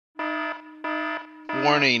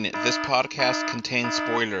Warning, this podcast contains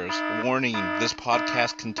spoilers. Warning, this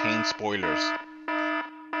podcast contains spoilers.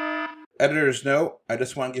 Editor's note, I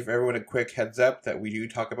just want to give everyone a quick heads up that we do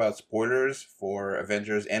talk about spoilers for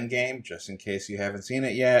Avengers Endgame, just in case you haven't seen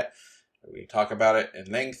it yet. We talk about it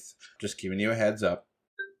in length, just giving you a heads up.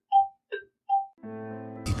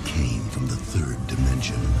 It came from the third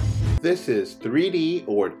dimension. This is 3D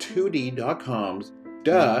or 2D.com's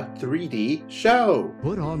Duh 3D Show.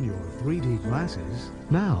 Put on your 3D glasses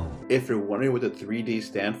now. If you're wondering what the 3D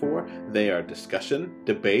stand for, they are discussion,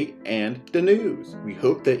 debate, and the news. We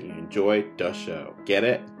hope that you enjoy the show. Get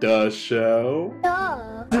it? The show?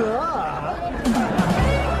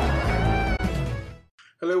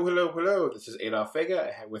 Hello. This is Adolf Vega.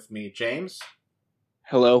 I have with me James.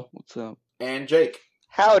 Hello, what's up? And Jake.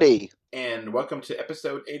 Howdy. And welcome to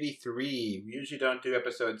episode 83. We usually don't do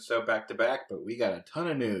episodes so back to back, but we got a ton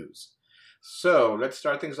of news. So let's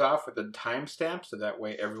start things off with the timestamp so that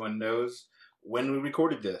way everyone knows when we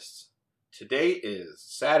recorded this. Today is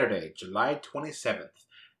Saturday, July 27th,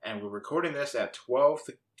 and we're recording this at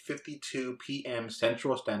 12:52 p.m.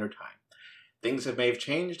 Central Standard Time. Things may have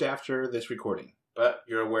changed after this recording, but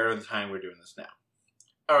you're aware of the time we're doing this now.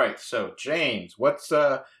 Alright, so James, what's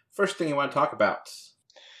first thing you want to talk about?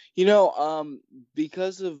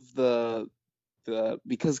 Because of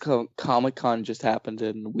because Comic-Con just happened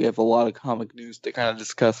and we have a lot of comic news to kind of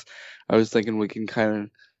discuss, I was thinking we can kind of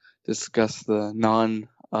discuss the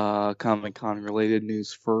non-Comic-Con related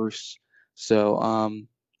news first. So,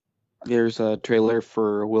 there's a trailer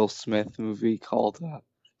for a Will Smith movie called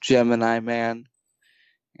Gemini Man,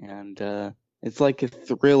 and it's like a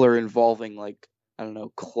thriller involving,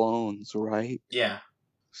 clones, right? Yeah.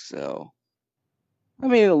 So,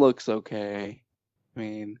 it looks okay.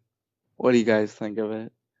 What do you guys think of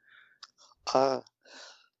it?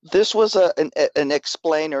 This was an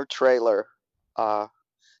explainer trailer.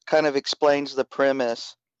 Kind of explains the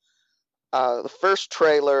premise. The first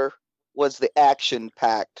trailer was the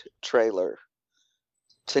action-packed trailer.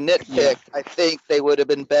 To nitpick, I think they would have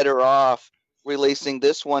been better off releasing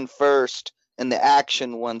this one first and the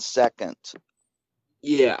action one second.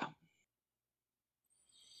 Yeah.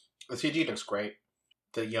 The CG looks great.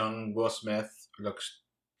 The young Will Smith looks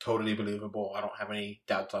totally believable. I don't have any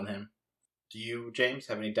doubts on him. Do you, James,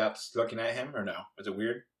 have any doubts looking at him, or no? Is it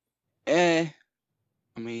weird? It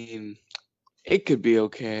could be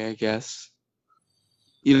okay, I guess.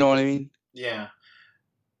 You know what I mean? Yeah.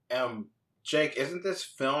 Jake, isn't this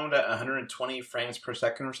filmed at 120 frames per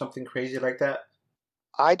second or something crazy like that?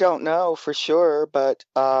 I don't know for sure, but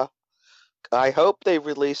I hope they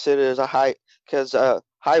release it as a high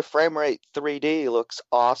frame rate 3D looks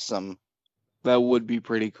awesome. That would be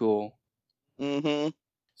pretty cool. Mm-hmm.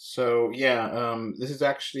 So, yeah, this is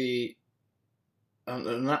actually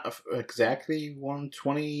not exactly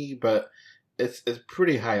 120, but it's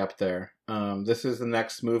pretty high up there. This is the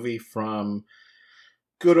next movie from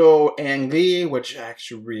good old Ang Lee, which I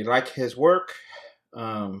actually really like his work.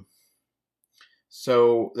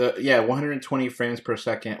 120 frames per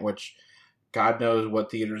second, which God knows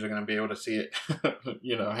what theaters are going to be able to see it,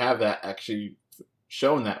 have that actually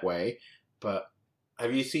shown that way. But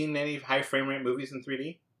have you seen any high frame rate movies in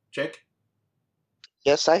 3D, Jake?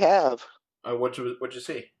 Yes, I have. What'd you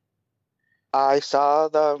see? I saw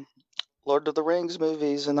the Lord of the Rings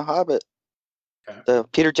movies and The Hobbit. Okay. The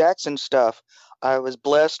Peter Jackson stuff. I was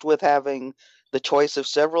blessed with having the choice of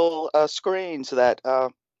several screens that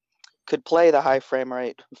could play the high frame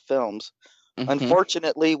rate films. Mm-hmm.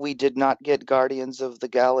 Unfortunately, we did not get Guardians of the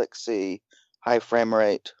Galaxy high frame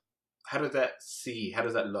rate. How does that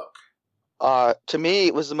look? To me,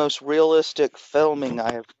 it was the most realistic film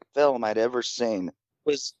I'd ever seen. It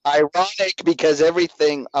was ironic because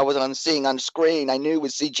everything I was seeing on screen I knew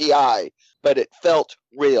was CGI, but it felt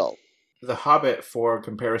real. The Hobbit, for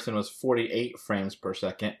comparison, was 48 frames per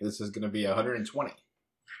second. This is going to be 120.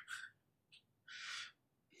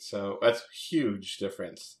 So that's a huge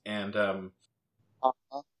difference. And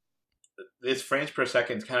this frames per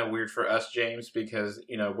second is kind of weird for us, James, because,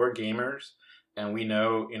 we're gamers. And we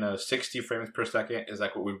know, 60 frames per second is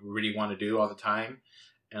like what we really want to do all the time.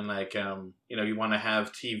 And you want to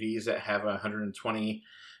have TVs that have 120,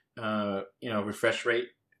 refresh rate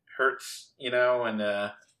hertz,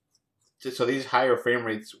 so these higher frame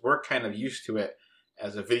rates, we're kind of used to it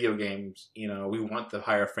as a video games. We want the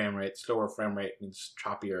higher frame rate, slower frame rate means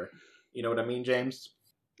choppier. You know what I mean, James?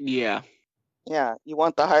 Yeah. Yeah, you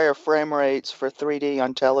want the higher frame rates for 3D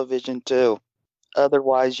on television too.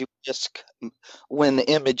 Otherwise, when the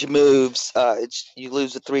image moves, you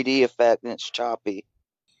lose the 3D effect and it's choppy.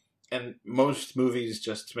 And most movies,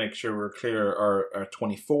 just to make sure we're clear, are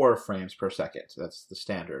 24 frames per second. So that's the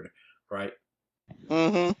standard, right?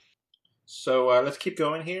 Mm-hmm. So let's keep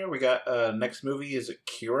going here. We got next movie is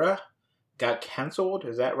Akira. Got canceled.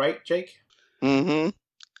 Is that right, Jake? Mm-hmm.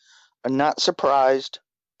 I'm not surprised,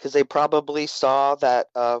 because they probably saw that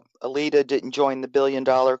Alita didn't join the $1 billion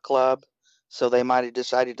club, so they might have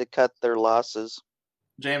decided to cut their losses.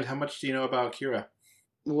 James, how much do you know about Akira?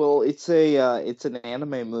 Well, it's an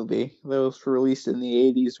anime movie that was released in the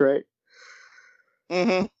 80s, right?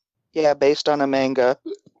 Mm-hmm. Yeah, based on a manga.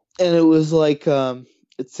 And it was like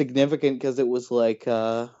it's significant because it was like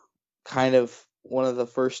kind of one of the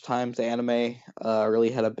first times anime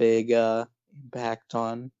really had a big impact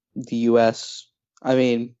on the US. I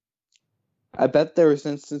mean, I bet there was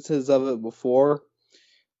instances of it before,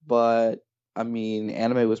 but I mean,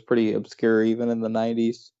 anime was pretty obscure even in the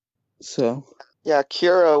 90s. So, Yeah,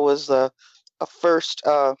 Kira was a first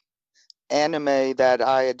anime that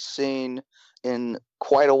I had seen in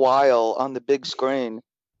quite a while on the big screen.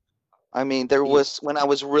 I mean, there was, when I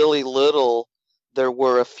was really little, there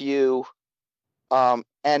were a few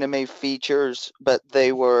anime features, but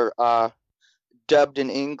they were dubbed in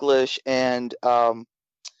English, and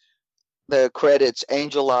the credits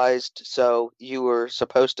angelized, so you were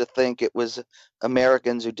supposed to think it was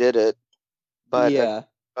Americans who did it. But yeah.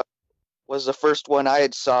 was the first one I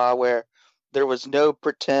had saw where there was no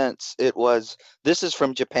pretense. It was, this is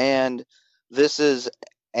from Japan, this is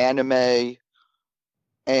anime,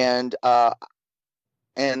 and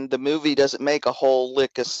the movie doesn't make a whole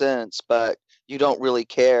lick of sense, but you don't really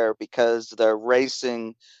care because the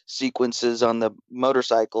racing sequences on the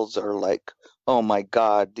motorcycles are like, oh my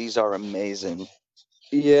god, these are amazing.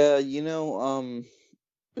 Yeah,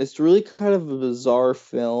 it's really kind of a bizarre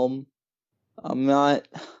film. I'm not.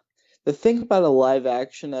 The thing about a live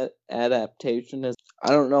action adaptation is I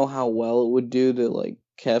don't know how well it would do to like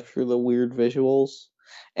capture the weird visuals,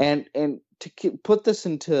 and to put this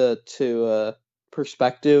into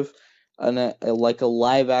perspective, like a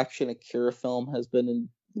live action Akira film has been in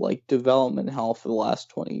like development hell for the last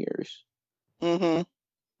 20 years. Mm-hmm.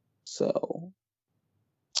 So,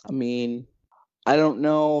 I mean, I don't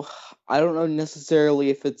know necessarily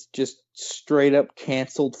if it's just straight up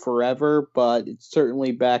canceled forever, but it's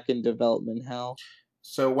certainly back in development hell.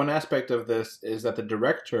 So one aspect of this is that the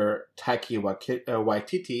director Taiki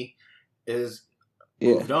Waititi is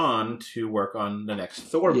moved on to work on the next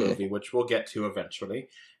Thor movie, which we'll get to eventually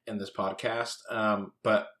in this podcast.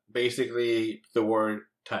 But basically, Thor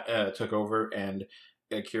took over, and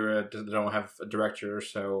Akira don't have a director,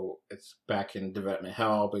 so it's back in development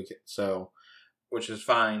hell. So, which is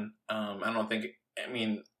fine. I don't think. I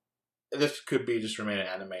mean, this could be just remain an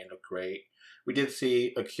anime and look great. We did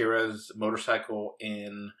see Akira's motorcycle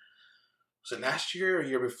in, was it last year or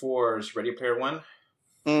year before? Is Ready Player One?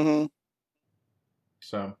 Mm-hmm.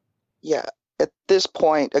 So. Yeah, at this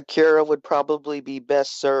point, Akira would probably be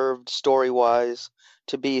best served story-wise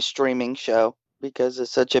to be a streaming show, because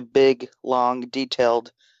it's such a big, long,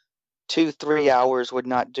 detailed 2-3 hours would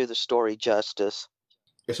not do the story justice.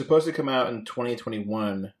 It's supposed to come out in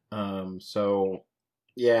 2021, so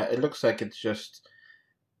yeah, it looks like it's just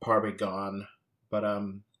probably gone. But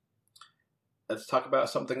let's talk about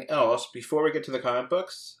something else before we get to the comic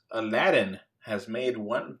books. Aladdin has made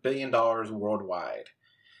 $1 billion worldwide.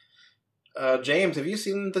 James, have you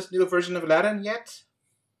seen this new version of Aladdin yet?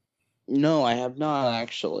 No, I have not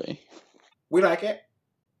actually. We like it,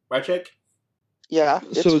 right, Jake? Yeah,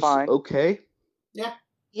 it's fine. Okay. Yeah.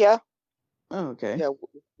 Yeah. Oh, okay. Yeah.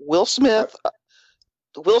 Will Smith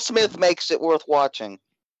makes it worth watching.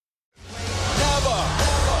 Never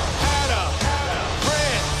had a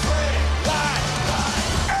friend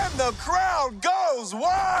like, and the crowd goes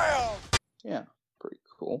wild. Yeah, pretty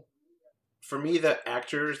cool. For me, the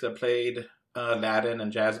actors that played Aladdin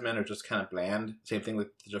and Jasmine are just kind of bland. Same thing with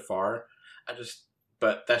Jafar.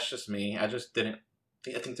 But that's just me. I just didn't.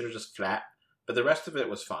 I think they're just flat. But the rest of it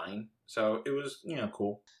was fine. So it was,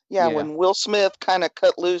 cool. Yeah, when Will Smith kind of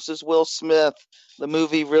cut loose as Will Smith, the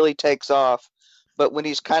movie really takes off. But when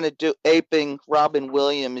he's kind of aping Robin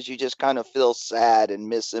Williams, you just kind of feel sad and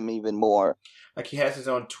miss him even more. Like, he has his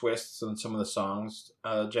own twists on some of the songs,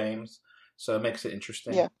 James. So it makes it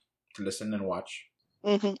interesting to listen and watch.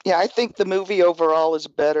 Mm-hmm. Yeah, I think the movie overall is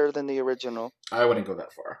better than the original. I wouldn't go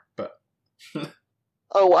that far, but...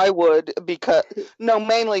 Oh, I would,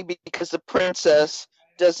 mainly because the princess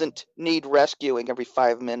doesn't need rescuing every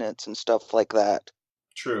 5 minutes and stuff like that.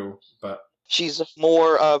 True, but... She's a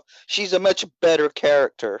much better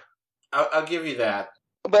character. I'll give you that.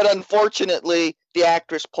 But unfortunately, the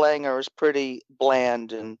actress playing her is pretty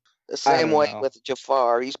bland, and The I same don't way know. with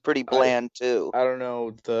Jafar. He's pretty bland too. I don't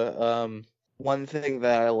know. The one thing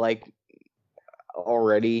that I like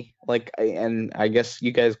already, and I guess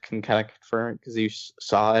you guys can kind of confirm it because you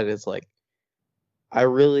saw it, is like I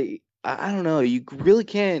don't know. You really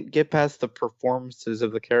can't get past the performances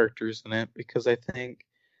of the characters in it because I think,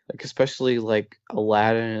 like, especially like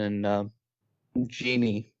Aladdin and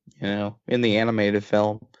Genie, in the animated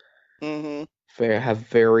film, Hmm have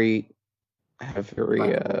very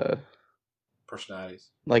Likeable personalities.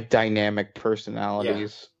 like dynamic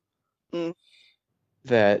personalities Mm.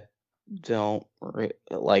 that don't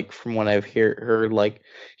like, from what I've heard, like,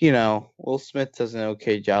 Will Smith does an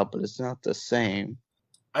okay job, but it's not the same.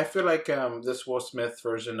 I feel like this Will Smith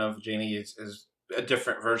version of Genie is a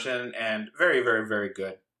different version and very, very, very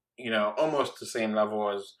good. Almost the same level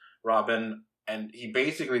as Robin, and he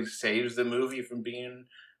basically saves the movie from being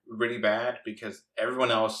really bad because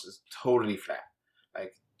everyone else is totally flat,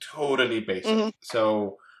 like totally basic. Mhm.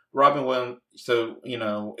 So Robin Williams,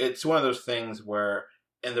 it's one of those things where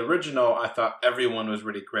in the original I thought everyone was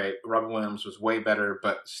really great. Robin Williams was way better,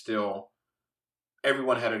 but still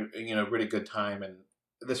everyone had a really good time, and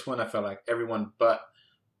this one I felt like everyone but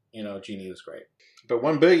Genie was great. But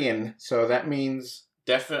 1 billion, so that means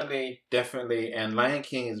definitely, and Lion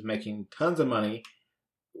King is making tons of money.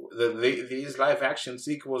 These live action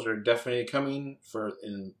sequels are definitely coming for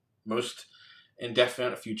in most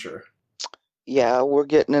indefinite future. Yeah,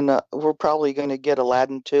 we're probably gonna get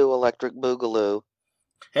Aladdin 2, Electric Boogaloo.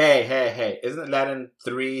 Hey! Isn't Aladdin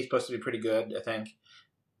 3 supposed to be pretty good? I think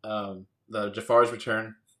the Jafar's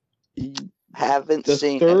Return. Haven't The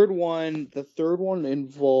seen third one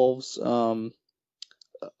involves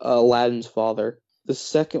Aladdin's father. The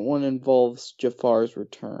second one involves Jafar's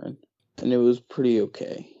return, and it was pretty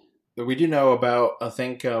okay. But we do know about, I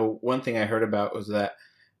think one thing I heard about was that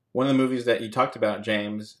one of the movies that you talked about,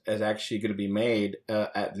 James, is actually going to be made.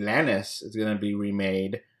 Atlantis is going to be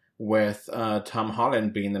remade with Tom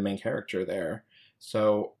Holland being the main character there.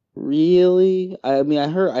 So Really? I mean, I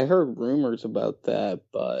heard rumors about that,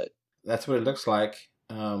 but that's what it looks like.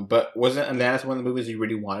 But wasn't Atlantis one of the movies you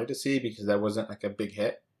really wanted to see because that wasn't like a big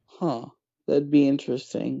hit? that'd be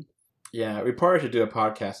interesting. Yeah, we probably should do a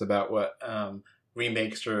podcast about what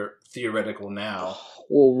remakes are theoretical now.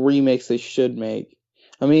 Well, remakes they should make.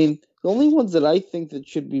 I mean, the only ones that I think that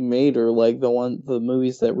should be made are like the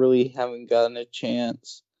movies that really haven't gotten a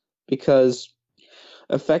chance, because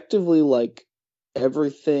effectively, like,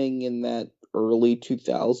 everything in that early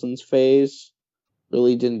 2000s phase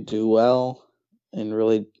really didn't do well, and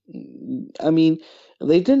really, I mean,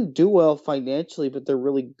 they didn't do well financially, but they're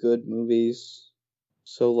really good movies.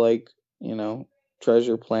 So, like,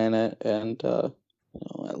 Treasure Planet and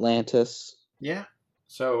Atlantis. Yeah.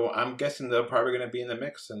 So I'm guessing they're probably going to be in the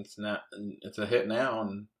mix since it's a hit now,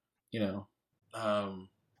 and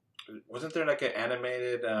wasn't there like an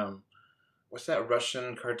animated what's that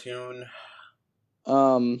Russian cartoon?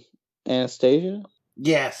 Anastasia?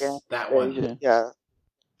 Yes, Yeah. that one. Yeah.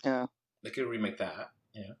 Yeah. They could remake that.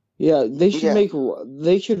 Yeah, Yeah, they should Yeah.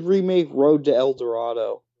 they should remake Road to El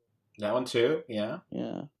Dorado. that one too. Yeah.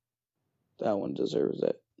 Yeah. That one deserves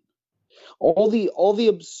it. All the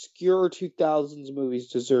obscure 2000s movies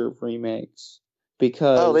deserve remakes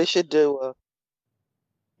because They should do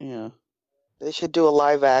yeah. a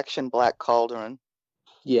live action Black Cauldron.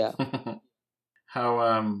 Yeah.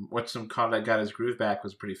 How what's some call that got his groove back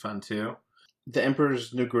was pretty fun too. The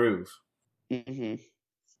Emperor's New Groove. Mhm.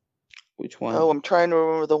 Which one? Oh, I'm trying to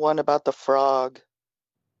remember the one about the frog.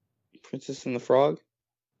 Princess and the Frog?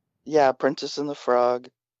 Yeah, Princess and the Frog.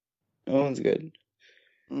 That one's good.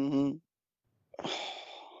 Hmm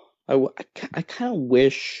I kind of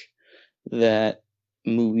wish that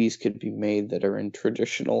movies could be made that are in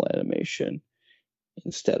traditional animation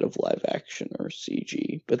instead of live action or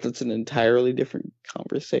CG, but that's an entirely different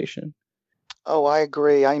conversation. Oh, I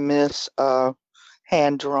agree. I miss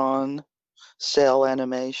hand drawn cell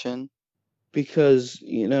animation. Because,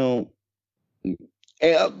 and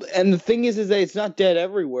the thing is that it's not dead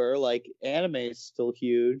everywhere. Like, anime is still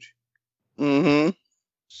huge. Hmm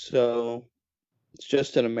So it's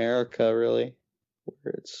just in America, really,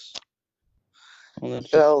 where it's that's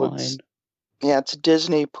fine. It's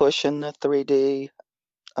Disney pushing the 3D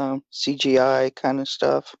CGI kind of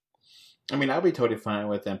stuff. I mean, I'll be totally fine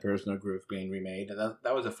with Emperor's New Groove being remade.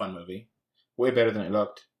 That was a fun movie, way better than it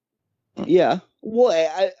looked. Yeah. Well,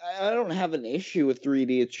 I don't have an issue with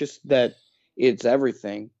 3D. It's just that it's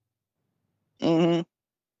everything. Hmm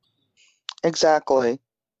Exactly.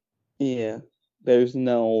 Yeah. There's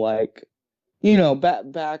no, like,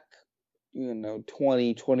 back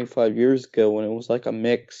 20, 25 years ago when it was like a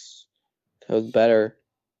mix, that was better.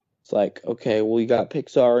 It's like, okay, well, you got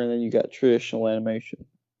Pixar and then you got traditional animation.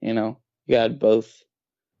 You know, you got both.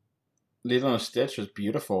 Lilo and Stitch was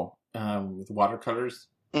beautiful with watercolors.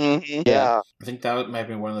 Yeah. I think that might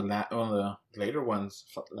be one of the later ones.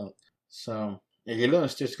 So yeah, Lilo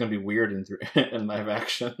and Stitch is gonna be weird in live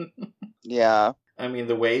action. Yeah. I mean,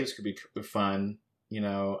 the waves could be fun.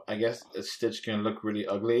 I guess Stitch can look really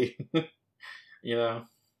ugly. Yeah.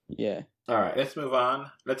 All right, let's move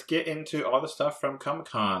on. Let's get into all the stuff from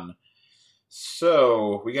Comic-Con.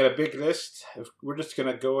 So we got a big list. We're just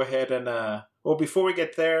gonna go ahead and before we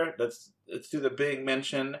get there, let's do the big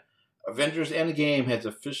mention. Avengers Endgame has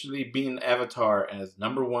officially beaten Avatar as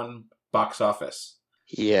 #1 box office.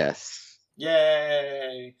 Yes.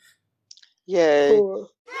 Yay! Yay.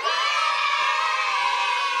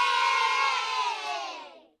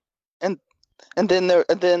 And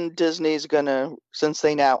then Disney's gonna, since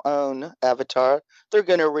they now own Avatar, they're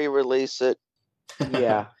gonna re-release it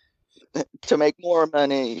Yeah. to make more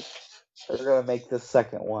money. They're gonna make the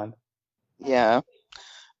second one, Yeah.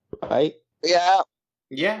 right? Yeah.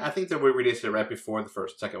 Yeah, I think they'll re-release it right before the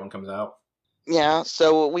second one comes out. Yeah.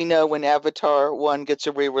 So we know when Avatar 1 gets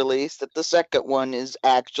a re-release that the second one is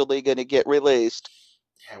actually gonna get released.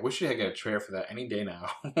 Yeah, I wish we had got a trailer for that any day now.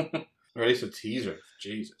 Or at least a teaser.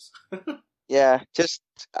 Jesus. Yeah. Just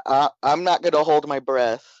I'm not gonna hold my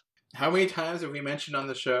breath. How many times have we mentioned on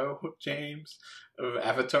the show, James, of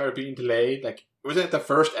Avatar being delayed? Like, was it the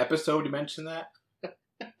first episode you mentioned that?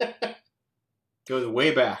 Goes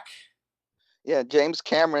way back. Yeah. James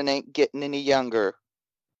Cameron ain't getting any younger.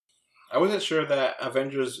 I wasn't sure that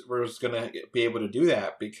Avengers was gonna be able to do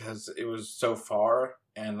that because it was so far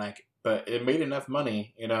and but it made enough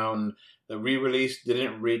money, and the re-release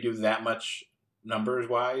didn't really do that much numbers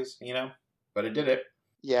wise, but it did it.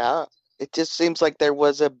 Yeah. It just seems like there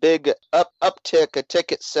was a big uptick of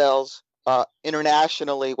ticket sales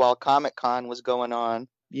internationally while Comic-Con was going on.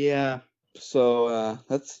 Yeah. So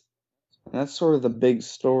that's sort of the big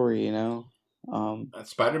story,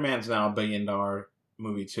 Spider-Man's now $1 billion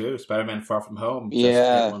movie too. Spider-Man: Far From Home.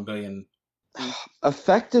 Yeah. Just $1 billion.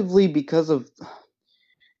 Effectively because of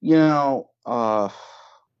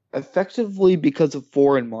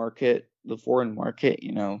foreign market,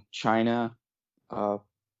 China. I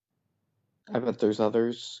bet there's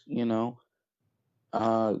others.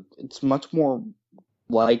 It's much more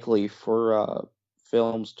likely for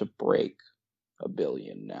films to break $1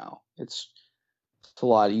 billion now. It's a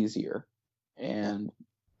lot easier, and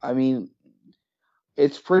I mean,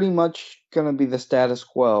 it's pretty much gonna be the status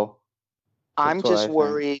quo. I'm That's what I just think.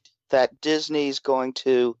 worried that Disney's going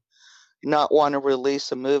to not want to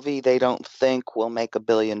release a movie they don't think will make $1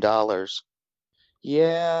 billion.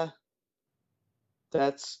 Yeah,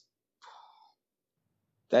 that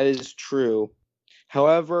is true.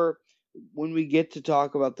 However, when we get to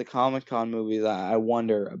talk about the Comic-Con movies, I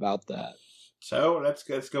wonder about that. So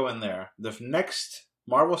let's go in there. The next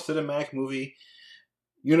Marvel Cinematic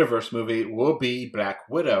Universe movie will be Black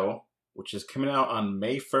Widow, which is coming out on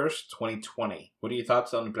May 1st, 2020. What are your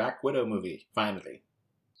thoughts on the Black Widow movie, finally?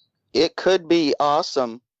 It could be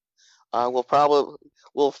awesome.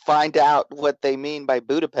 We'll find out what they mean by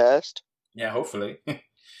Budapest. Yeah, hopefully.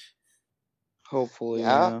 Hopefully,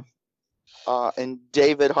 Yeah. And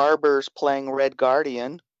David Harbour's playing Red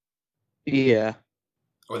Guardian. Yeah.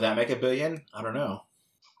 Would that make $1 billion? I don't know.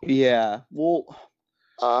 Yeah. Well,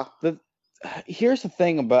 here's the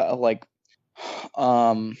thing about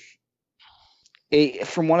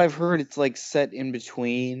from what I've heard, it's set in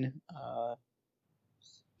between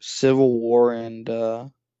Civil War and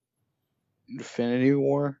Infinity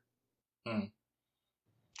War.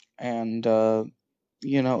 And the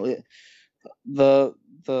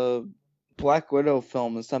Black Widow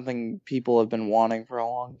film is something people have been wanting for a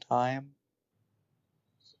long time.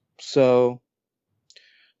 So,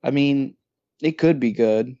 I mean, it could be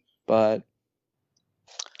good, but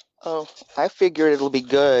Oh, I figured it'll be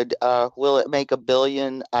good. Will it make $1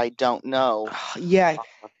 billion? I don't know. Yeah.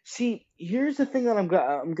 See, here's the thing that I'm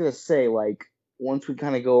gonna say. Once we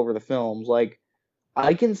kind of go over the films,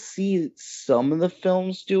 I can see some of the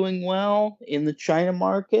films doing well in the China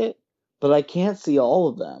market, but I can't see all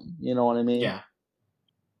of them. You know what I mean? Yeah.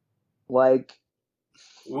 We'll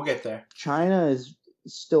get there. China is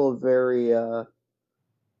still a very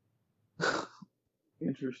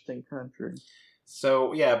interesting country.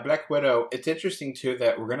 So, yeah, Black Widow, it's interesting, too,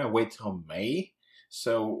 that we're going to wait till May.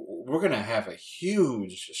 So, we're going to have a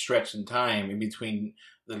huge stretch in time in between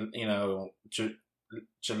the,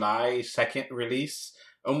 July 2nd release,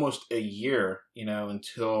 almost a year,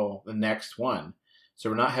 until the next one. So,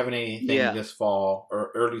 we're not having anything this fall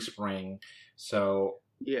or early spring. So,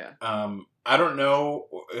 yeah. I don't know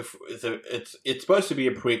if it's supposed to be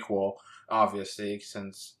a prequel, obviously,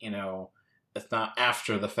 since it's not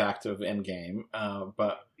after the fact of Endgame.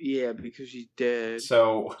 But Yeah, because she's dead.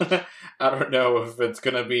 so I don't know if it's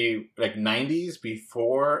gonna be like '90s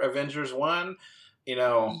before Avengers 1.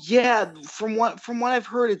 Yeah, from what I've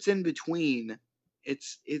heard, it's in between.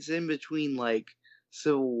 It's in between like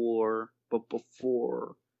Civil War, but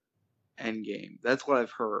before Endgame. That's what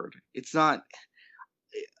I've heard. It's not.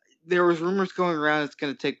 There was rumors going around it's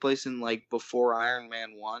going to take place in like before Iron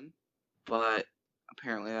Man 1, but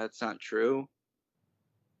apparently that's not true.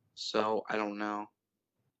 So I don't know.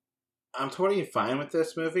 I'm totally fine with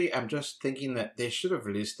this movie. I'm just thinking that they should have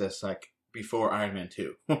released this like before Iron Man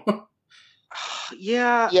 2.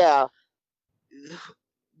 Yeah, Yeah,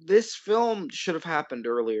 this film should have happened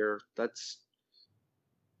earlier. That's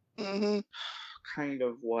hmm kind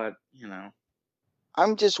of what,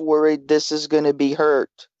 I'm just worried this is going to be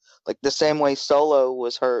hurt, like the same way Solo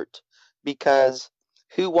was hurt, because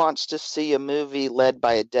who wants to see a movie led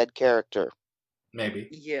by a dead character? Maybe.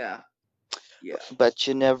 Yeah. Yeah. But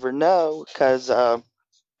you never know, because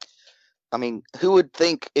I mean, who would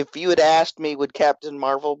think if you had asked me, would Captain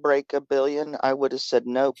Marvel break $1 billion? I would have said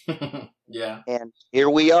nope. Yeah. And here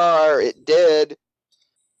we are. It did.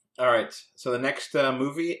 All right. So the next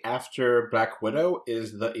movie after Black Widow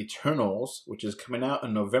is The Eternals, which is coming out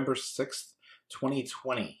on November 6th,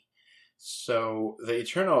 2020. So The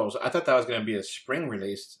Eternals, I thought that was going to be a spring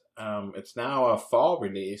release. It's now a fall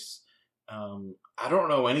release. I don't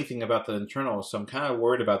know anything about The Eternals, so I'm kind of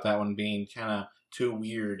worried about that one being kind of too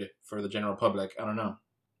weird for the general public. I don't know.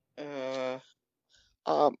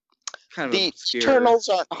 Um, Kind of the obscure. Eternals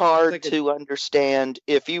aren't hard It's like to understand.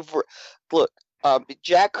 If you've look,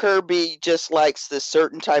 Jack Kirby just likes this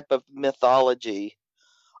certain type of mythology.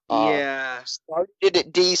 Yeah. Started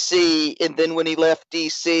at DC, and then when he left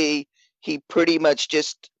DC, he pretty much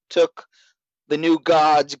just took the new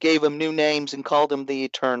gods, gave them new names, and called them the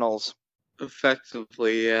Eternals.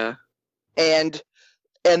 Effectively, yeah. And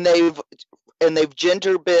they've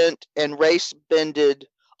gender bent and race bended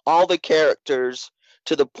all the characters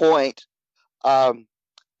to the point. I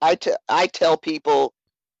tell people,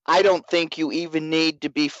 I don't think you even need to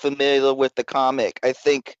be familiar with the comic. I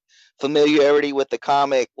think familiarity with the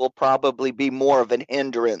comic will probably be more of an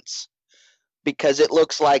hindrance because it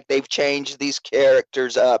looks like they've changed these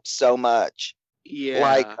characters up so much.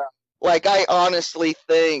 Yeah. Like I honestly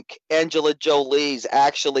think Angela Jolie's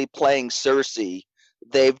actually playing Cersei.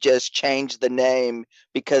 They've just changed the name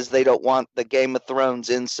because they don't want the Game of Thrones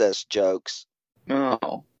incest jokes.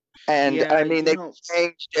 No. And Yeah, I mean, they've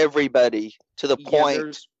changed everybody to the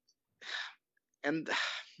point.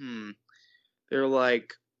 They're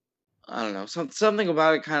like, I don't know, something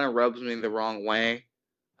about it kind of rubs me the wrong way,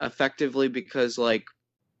 effectively, because like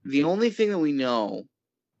the only thing that we know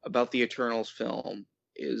about the Eternals film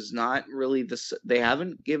is not really they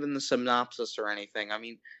haven't given the synopsis or anything. I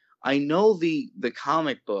mean, I know the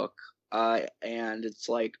comic book, and it's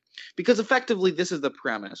like, because effectively this is the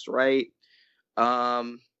premise, right?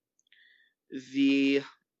 It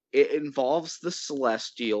involves the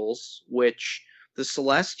Celestials, which the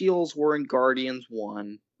Celestials were in Guardians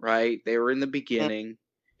 1, right? They were in the beginning,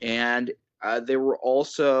 and they were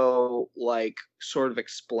also like sort of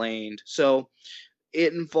explained. So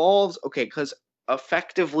it involves, okay, because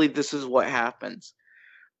effectively this is what happens.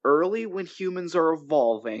 Early when humans are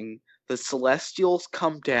evolving, the Celestials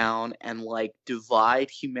come down and like divide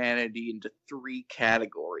humanity into 3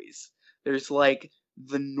 categories. There's like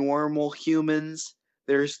the normal humans,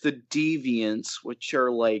 there's the deviants, which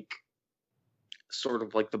are like sort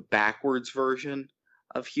of like the backwards version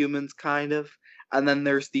of humans, kind of, and then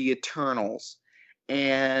there's the Eternals.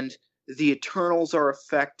 And the Eternals are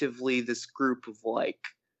effectively this group of like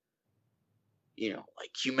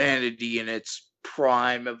humanity in its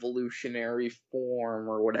prime evolutionary form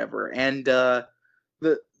or whatever. And the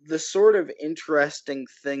sort of interesting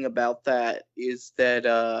thing about that is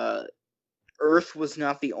that Earth was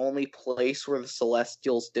not the only place where the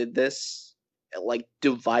Celestials did this, like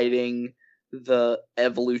dividing the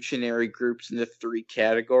evolutionary groups into 3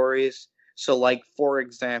 categories. So, like, for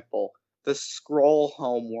example, the Skrull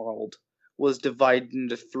homeworld was divided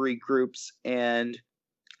into 3 groups, and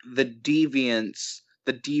the deviant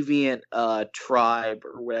tribe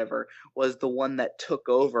or whatever was the one that took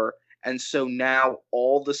over, and so now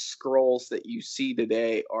all the Skrulls that you see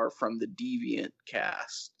today are from the deviant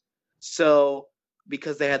caste. So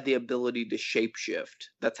because they had the ability to shapeshift,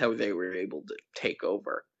 that's how they were able to take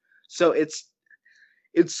over. So it's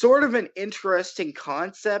sort of an interesting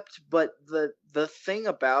concept, but the thing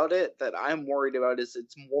about it that I'm worried about is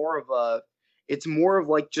it's more of it's more of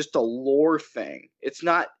like just a lore thing. It's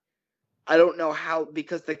not. I don't know how,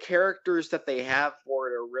 because the characters that they have for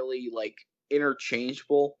it are really like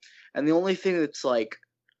interchangeable, and the only thing that's like,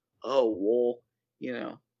 oh well, you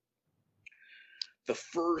know, the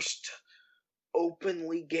first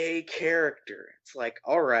openly gay character. It's like,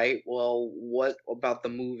 all right, well, what about the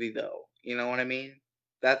movie though? You know what I mean?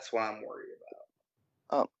 That's what I'm worried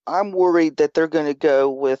about. I'm worried that they're going to go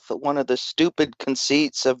with one of the stupid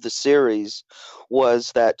conceits of the series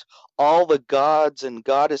was that all the gods and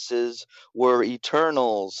goddesses were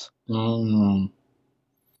Eternals. Mm.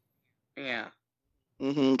 Yeah.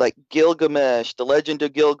 Like Gilgamesh, the Legend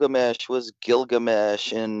of Gilgamesh was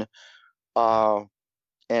Gilgamesh, and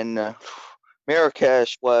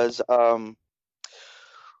Marrakesh was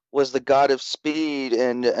the god of speed,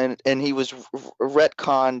 and he was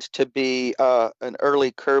retconned to be an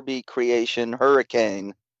early Kirby creation,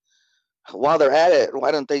 Hurricane. While they're at it,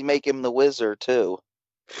 why don't they make him the wizard too?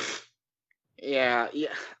 Yeah.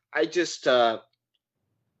 I just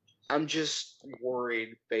I'm just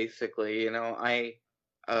worried, basically. You know,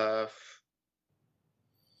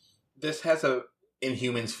 This has a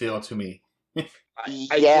Inhumans feel to me.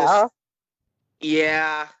 Yeah.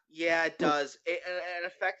 Yeah, it does. And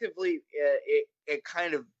effectively, it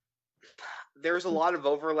kind of, there's a lot of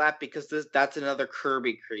overlap because that's another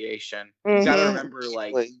Kirby creation. You gotta remember,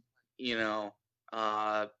 like, you know,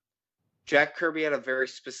 Jack Kirby had a very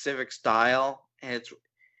specific style, and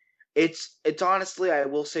it's honestly, I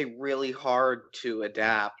will say, really hard to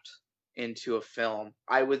adapt into a film.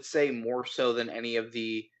 I would say more so than any of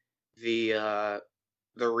the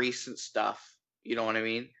recent stuff. You know what I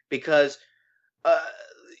mean? Because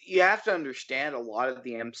you have to understand, a lot of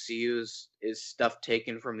the MCU's is stuff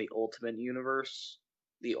taken from the Ultimate Universe,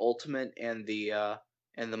 the Ultimate and the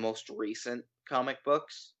most recent comic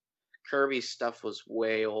books. Kirby's stuff was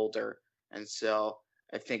way older, and so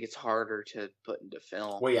I think it's harder to put into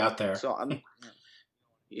film. Way out there. So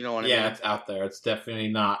you know what I mean? Yeah, it's out there. It's definitely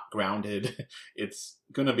not grounded. It's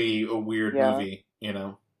gonna be a weird movie, you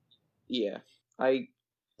know. Yeah, I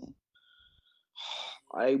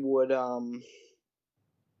would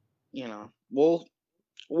you know,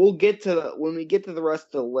 we'll get to when we get to the rest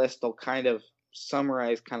of the list, I'll kind of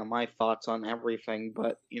summarize kind of my thoughts on everything,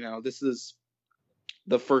 but you know, this is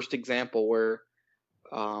the first example where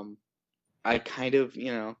I kind of,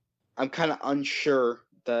 you know, I'm kind of unsure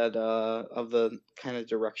that of the kind of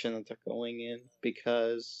direction that they're going in,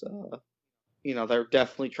 because you know, they're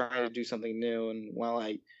definitely trying to do something new, and while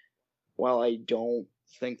I don't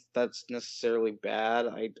think that's necessarily bad,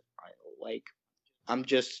 I'm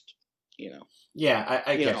just, you know. Yeah,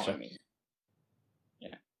 I You get know what you. I mean?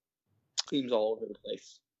 Yeah. Seems all over the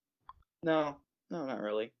place. No, not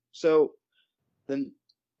really. So then,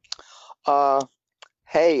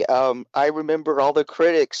 Hey, I remember all the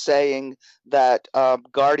critics saying that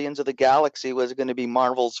Guardians of the Galaxy was going to be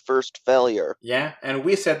Marvel's first failure. Yeah, and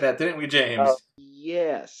we said that, didn't we, James?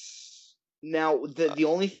 yes. Now, the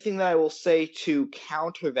only thing that I will say to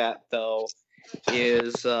counter that, though,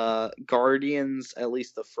 is Guardians, at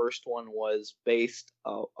least the first one, was based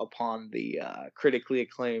upon the critically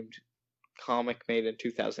acclaimed comic made in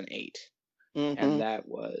 2008. And that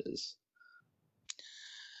was,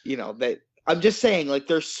 you know, I'm just saying, like,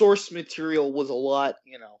 their source material was a lot,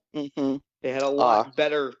 you know, they had a lot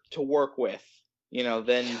better to work with, you know,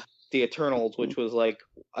 than the Eternals, which was like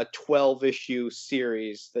a 12-issue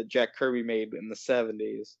series that Jack Kirby made in the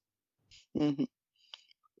 70s.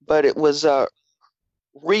 But it was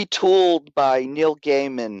retooled by Neil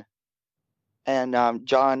Gaiman and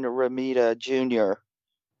John Romita Jr.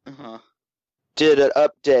 Did an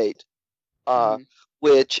update,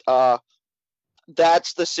 which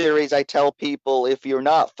that's the series I tell people, if you're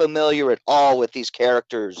not familiar at all with these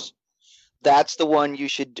characters, that's the one you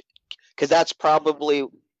should, because that's probably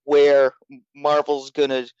where Marvel's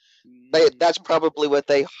gonna, that's probably what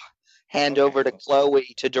they hand over to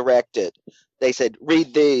Chloe to direct it. They said,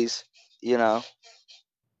 read these, you know.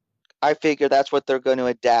 I figure that's what they're going to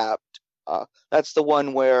adapt. That's the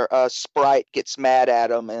one where Sprite gets mad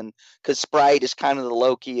at him, and because Sprite is kind of the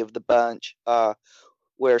Loki of the bunch,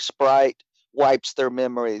 where Sprite wipes their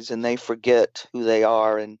memories and they forget who they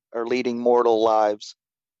are and are leading mortal lives.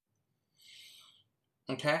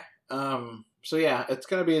 Okay. So yeah, it's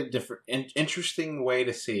gonna be a different, interesting way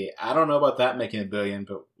to see it. I don't know about that making $1 billion,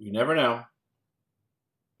 but you never know.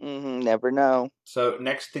 Never know. So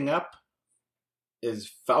next thing up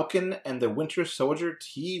is Falcon and the Winter Soldier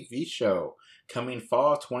TV show, coming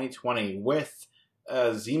fall 2020, with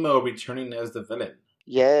Zemo returning as the villain.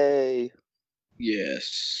 Yay.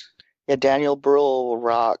 Yes. Yeah, Daniel Bruhl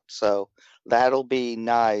rocked, so that'll be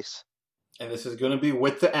nice. And this is going to be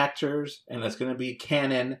with the actors, and it's going to be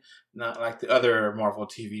canon, not like the other Marvel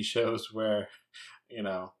TV shows where, you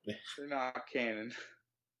know. They're not canon.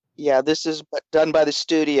 Yeah, this is done by the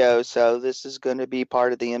studio, so this is going to be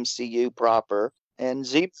part of the MCU proper. And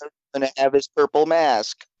Zemo's going to have his purple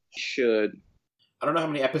mask. Should. I don't know how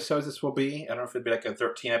many episodes this will be. I don't know if it'd be like a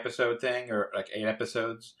 13-episode thing or like 8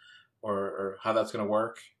 episodes or how that's going to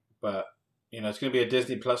work. But, you know, it's going to be a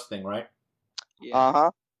Disney Plus thing, right? Yeah.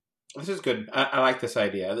 Uh-huh. This is good. I like this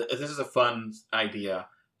idea. This is a fun idea.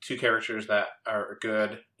 2 characters that are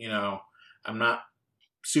good. You know, I'm not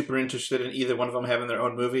super interested in either one of them having their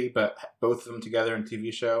own movie, but both of them together in a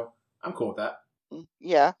TV show, I'm cool with that.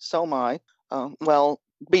 Yeah, so am I. Well,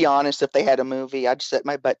 be honest, if they had a movie, I'd set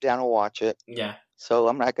my butt down and watch it. Yeah. So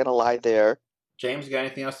I'm not going to lie there. James, you got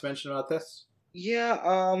anything else to mention about this? Yeah,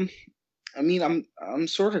 I mean, I'm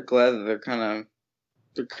sort of glad that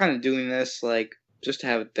they're kind of doing this, like, just to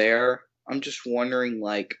have it there. I'm just wondering,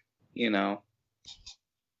 like, you know,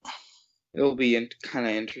 it'll be kind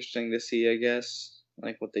of interesting to see, I guess,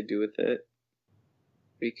 like what they do with it,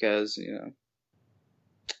 because, you know,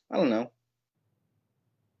 I don't know.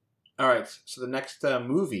 All right, so the next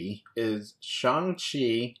movie is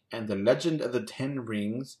Shang-Chi and the Legend of the Ten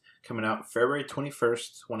Rings, coming out February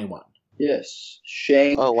 21st, 21. Yes,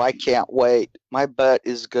 Shang. Oh, I can't wait. My butt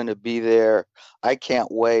is going to be there. I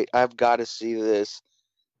can't wait. I've got to see this.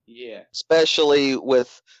 Yeah. Especially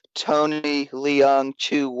with Tony Leung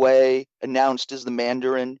Chu Wei announced as the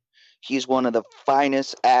Mandarin. He's one of the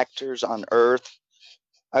finest actors on earth.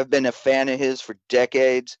 I've been a fan of his for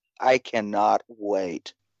decades. I cannot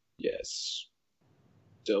wait. Yes.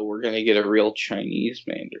 So we're gonna get a real Chinese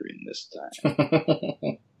Mandarin this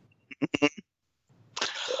time.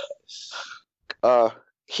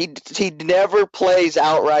 He never plays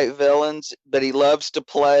outright villains, but he loves to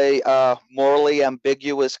play morally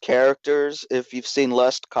ambiguous characters. If you've seen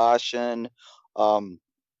Lust, Caution,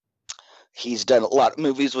 he's done a lot of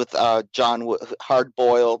movies with John Hard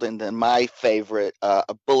Boiled, and then my favorite,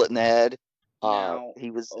 A Bullet in the Head. Now,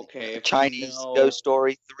 he was okay, if Chinese you know- Ghost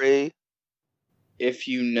Story 3. If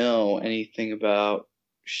you know anything about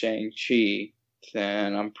Shang-Chi,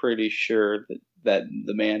 then I'm pretty sure that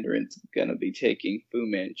the Mandarin's gonna be taking Fu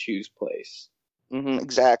Manchu's place.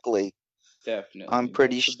 Exactly. Definitely. I'm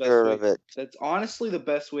pretty That's the best sure way- of it. That's honestly the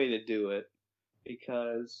best way to do it,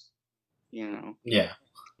 because, you know, Yeah.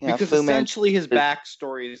 Yeah, because Fu Manchu- essentially his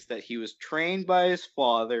backstory is that he was trained by his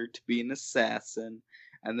father to be an assassin,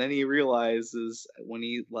 and then he realizes when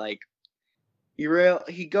he like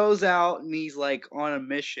he goes out and he's like on a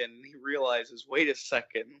mission, and he realizes, wait a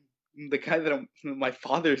second, the guy that my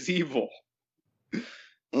father's evil.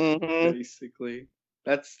 Mhm. Basically,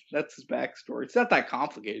 that's his backstory. It's not that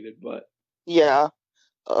complicated, but Yeah.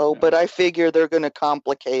 Oh, Yeah. but I figure they're going to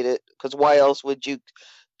complicate it, because why else would you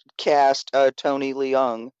cast Tony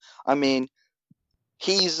Leung? I mean,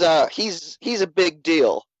 he's a big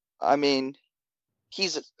deal. I mean,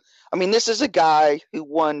 this is a guy who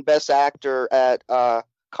won Best Actor at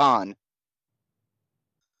Cannes,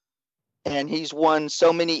 and he's won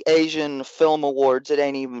so many Asian film awards it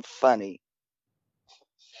ain't even funny.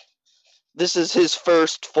 This is his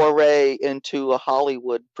first foray into a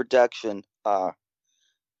Hollywood production.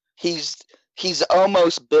 He's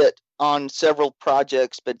almost bit on several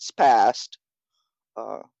projects, but it's passed.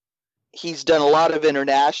 He's done a lot of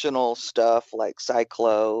international stuff like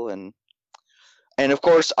Cyclo and of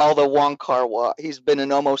course all the Wong Kar-wai. He's been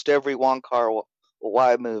in almost every Wong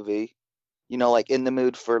Kar-wai movie. You know, like In the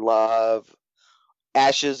Mood for Love,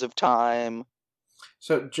 Ashes of Time.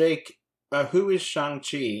 So, Jake, who is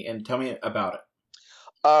Shang-Chi, and tell me about it.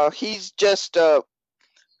 He's just Shang-Chi,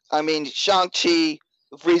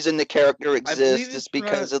 the reason the character exists it's is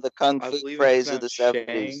because of the kung I fu believe craze it's of the pronounced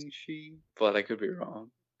 70s. Shang-Chi, but I could be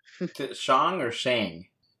wrong. Is it Shang or Shang?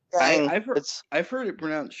 It's I've heard it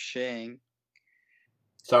pronounced Shang,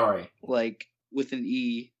 Sorry. like with an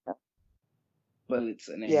E, but it's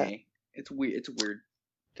an Yeah. A. It's weird. It's a weird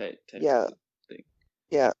type Yeah. of thing.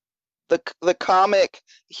 Yeah. The comic,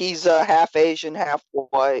 he's half Asian, half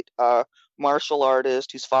white, martial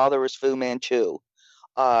artist whose father is Fu Manchu.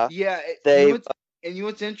 Yeah, they- you know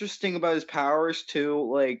what's interesting about his powers too?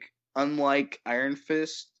 Like, unlike Iron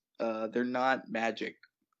Fist, they're not magic.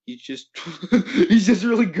 He's just he's just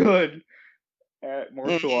really good at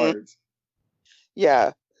martial Mhm. arts.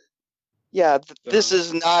 Yeah. This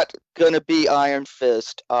is not gonna be Iron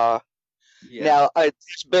Fist. Yeah. Now,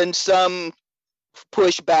 there's been some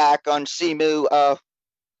pushback on Simu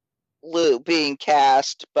Liu being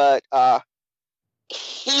cast, but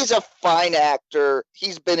he's a fine actor.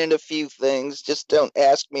 He's been in a few things. Just don't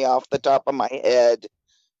ask me off the top of my head.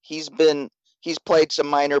 he's played some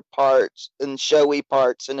minor parts and showy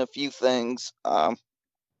parts in a few things.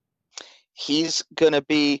 He's gonna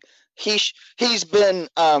be he's been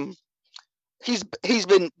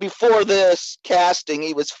before this casting.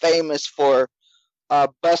 He was famous for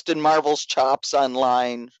busting Marvel's chops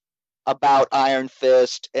online about Iron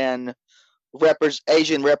Fist and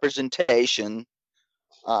Asian representation.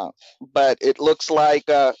 But it looks like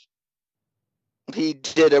he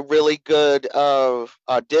did a really good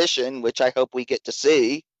audition, which I hope we get to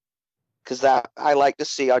see, because I like to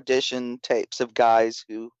see audition tapes of guys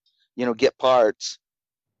who, get parts,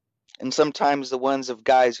 and sometimes the ones of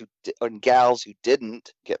guys and gals who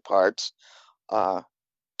didn't get parts.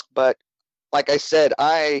 But like I said,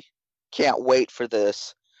 I can't wait for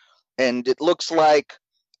this, and it looks like,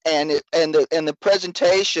 and the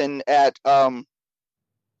presentation at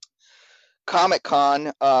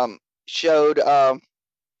Comic-Con showed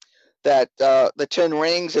that the Ten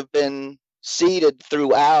Rings have been seeded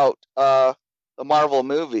throughout the Marvel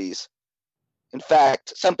movies. In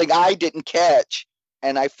fact, something I didn't catch,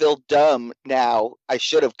 and I feel dumb now, I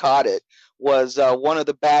should have caught it, was one of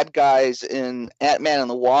the bad guys in Ant-Man and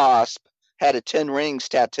the Wasp had a Ten Rings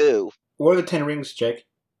tattoo. What are the Ten Rings, Jake?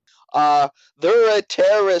 They're a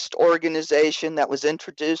terrorist organization that was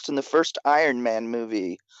introduced in the first Iron Man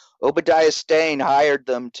movie. Obadiah Stane hired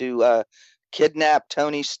them to kidnap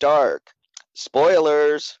Tony Stark.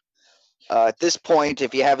 Spoilers. At this point,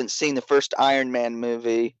 if you haven't seen the first Iron Man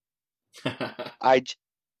movie, I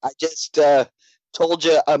just told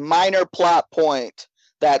you a minor plot point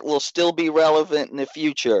that will still be relevant in the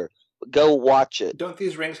future. Go watch it. Don't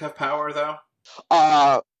these rings have power, though?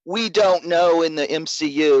 We don't know in the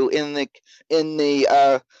MCU.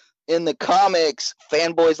 In the comics,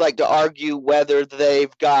 fanboys like to argue whether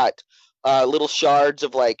they've got little shards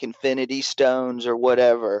of like Infinity Stones or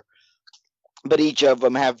whatever, but each of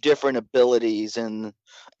them have different abilities, and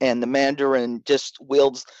the Mandarin just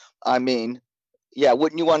wields. I mean, yeah,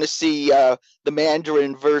 wouldn't you want to see the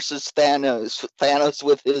Mandarin versus Thanos? Thanos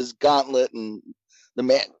with his gauntlet and the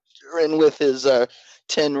Mandarin with his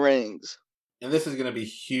 10 rings. And this is going to be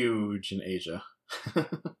huge in Asia.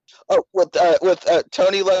 Oh, with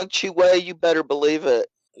Tony Leung Chiu-Wei, you better believe it.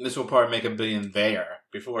 This will probably make $1 billion there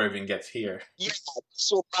before it even gets here. Yeah, this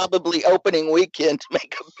will probably opening weekend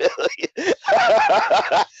make $1 billion.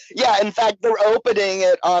 Yeah, in fact, they're opening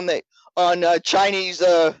it on Chinese,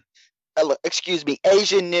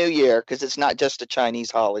 Asian New Year, because it's not just a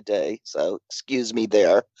Chinese holiday. So excuse me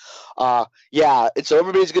there. Yeah, so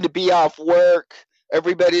everybody's going to be off work.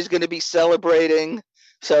 Everybody's going to be celebrating.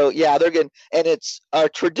 So yeah, they're going, and it's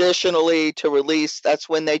traditionally to release. That's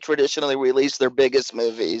when they traditionally release their biggest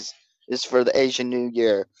movies, is for the Asian New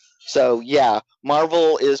Year. So yeah,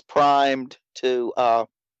 Marvel is primed to.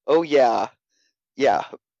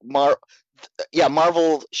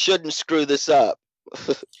 Marvel shouldn't screw this up.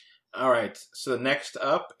 All right, so next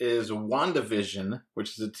up is WandaVision,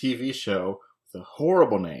 which is a TV show with a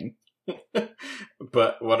horrible name,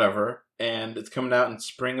 but whatever. And it's coming out in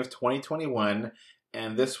spring of 2021.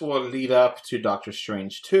 And this will lead up to Doctor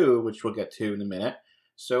Strange 2, which we'll get to in a minute.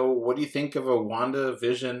 So what do you think of a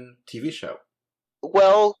WandaVision TV show?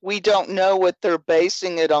 Well, we don't know what they're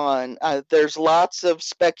basing it on. There's lots of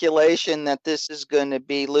speculation that this is going to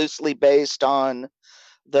be loosely based on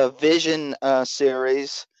the Vision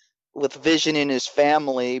series with Vision and his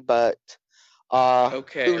family, but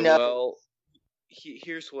Okay, who knows? well,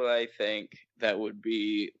 here's what I think that would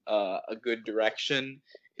be a good direction,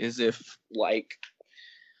 is if, like,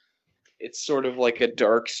 it's sort of like a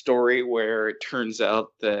dark story where it turns out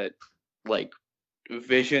that, like,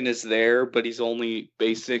 Vision is there, but he's only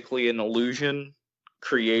basically an illusion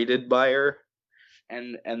created by her.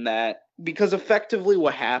 And that, because effectively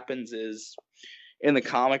what happens is, in the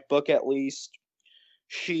comic book at least,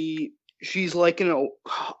 she's like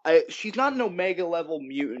she's not an Omega level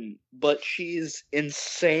mutant, but she's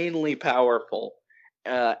insanely powerful,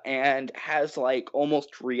 and has like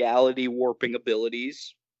almost reality warping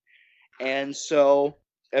abilities. And so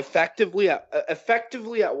effectively at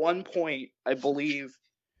one point, I believe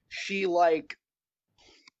she wants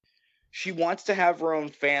to have her own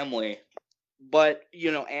family, but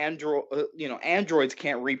androids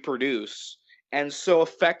can't reproduce. And so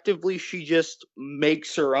effectively she just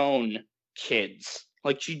makes her own kids.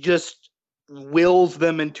 Like, she just wills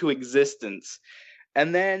them into existence.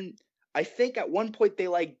 And then I think at one point they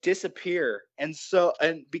like disappear, and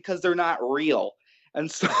because they're not real. And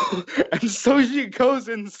so she goes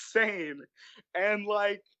insane, and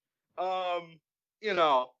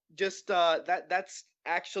that's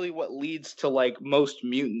actually what leads to like most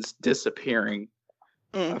mutants disappearing.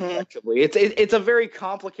 Mm-hmm. Effectively, it's a very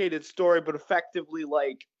complicated story, but effectively,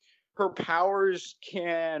 like, her powers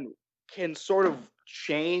can sort of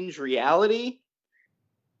change reality,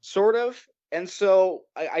 sort of. And so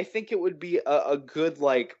I think it would be a good,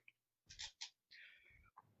 like,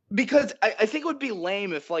 because I think it would be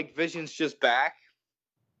lame if, like, Vision's just back.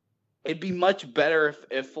 It'd be much better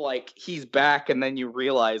if like he's back and then you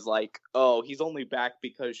realize, like, oh, he's only back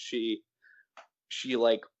because she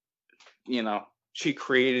like, she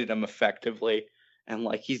created him effectively, and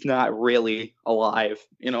like he's not really alive.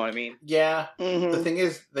 You know what I mean? Yeah. Mm-hmm. The thing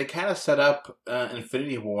is, they kind of set up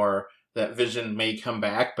Infinity War that Vision may come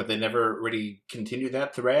back, but they never really continued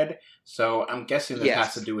that thread. So I'm guessing this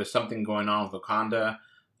has to Yes. do with something going on with Wakanda.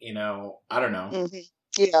 I don't know. Mm-hmm.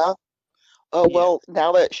 Yeah. Oh, Yeah. well,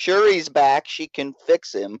 now that Shuri's back, she can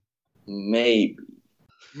fix him. Maybe.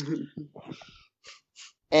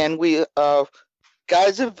 And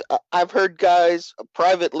I've heard guys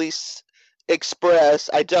privately express,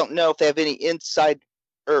 I don't know if they have any insight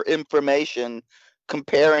or information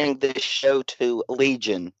comparing this show to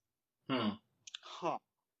Legion. Huh.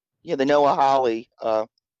 Yeah, the Noah Hawley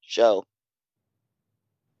show.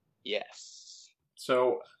 Yes.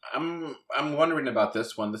 So I'm wondering about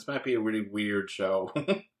this one. This might be a really weird show.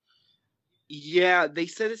 Yeah, they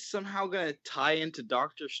said it's somehow gonna tie into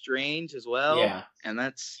Doctor Strange as well. Yeah. And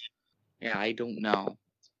that's, I don't know.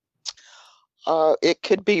 It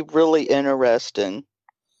could be really interesting.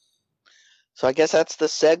 So I guess that's the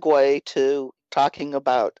segue to talking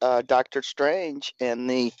about Doctor Strange and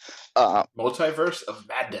the Multiverse of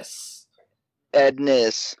Madness,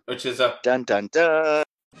 Edness. which is a Dun dun dun.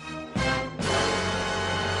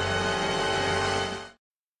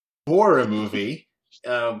 horror movie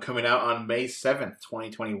coming out on May 7th,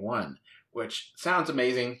 2021, which sounds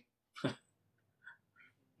amazing.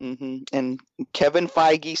 Mm-hmm. And Kevin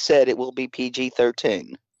Feige said it will be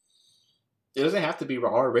PG-13. It doesn't have to be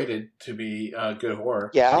R-rated to be good horror.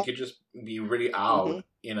 Yeah. It could just be really odd,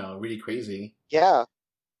 really crazy. Yeah.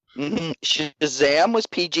 Mm-hmm. Shazam was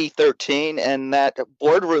PG-13, and that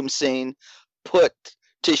boardroom scene put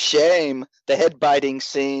to shame the head-biting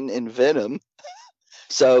scene in Venom.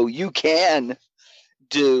 So you can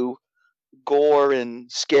do gore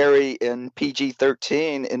and scary and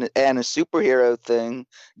PG-13 and a superhero thing.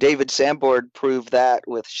 David Sandborn proved that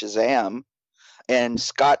with Shazam. And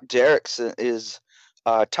Scott Derrickson is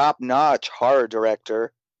a top-notch horror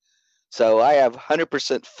director. So I have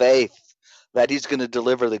 100% faith that he's going to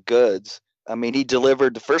deliver the goods. I mean, he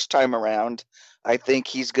delivered the first time around. I think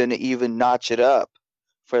he's going to even notch it up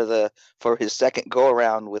for his second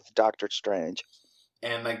go-around with Doctor Strange.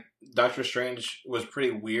 And like Doctor Strange was pretty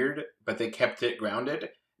weird, but they kept it grounded.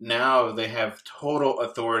 Now they have total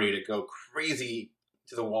authority to go crazy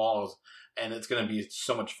to the walls, and it's going to be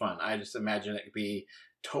so much fun. I just imagine it could be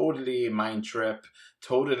totally mind trip,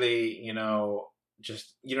 totally,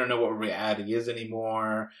 just you don't know what reality is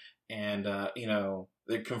anymore. And,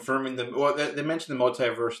 they're confirming they mentioned the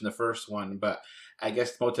multiverse in the first one, but I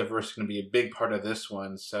guess the multiverse is going to be a big part of this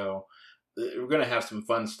one. So we're going to have some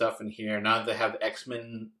fun stuff in here. Now that they have the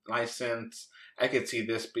X-Men license, I could see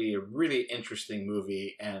this be a really interesting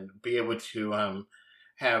movie and be able to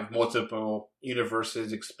have multiple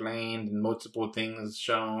universes explained and multiple things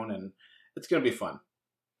shown, and it's going to be fun.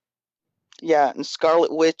 Yeah, and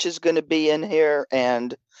Scarlet Witch is going to be in here,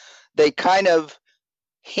 and they kind of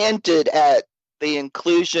hinted at the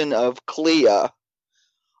inclusion of Clea.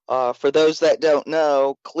 For those that don't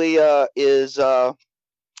know, Clea is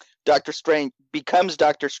becomes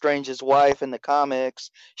Doctor Strange's wife in the comics.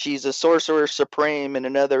 She's a sorcerer supreme in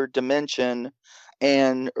another dimension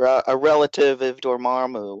and a relative of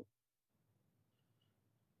Dormammu.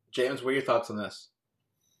 James, what are your thoughts on this?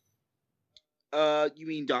 You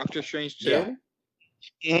mean Doctor Strange 2? Yeah.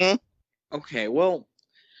 Mm-hmm. Okay, well,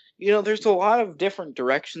 there's a lot of different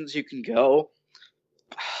directions you can go.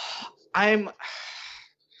 I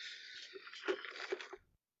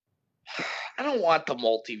don't want the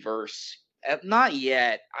multiverse. Not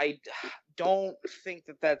yet. I don't think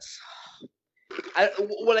that's...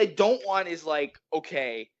 what I don't want is, like,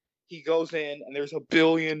 okay, he goes in and there's a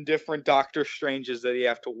billion different Doctor Stranges that you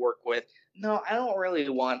have to work with. No, I don't really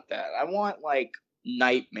want that. I want, like,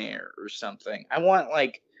 Nightmare or something. I want,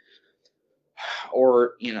 like...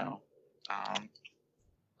 Or,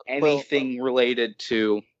 anything related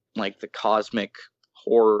to, like, the cosmic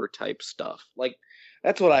horror type stuff. Like,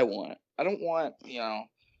 that's what I want. I don't want,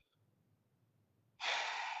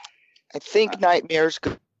 I think Nightmare's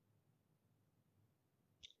good.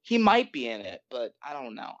 He might be in it, but I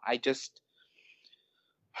don't know.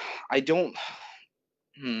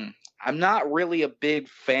 I'm not really a big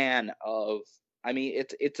fan of I mean,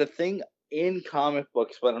 it's a thing in comic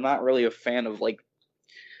books, but I'm not really a fan of like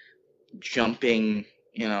jumping,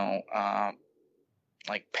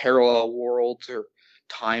 like parallel worlds or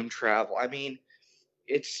time travel. I mean,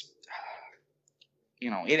 it's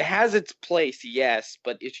it has its place, yes,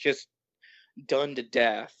 but it's just done to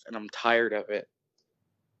death, and I'm tired of it.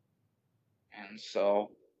 And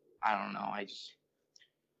so, I don't know.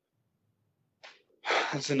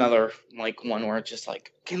 That's another like one where it's just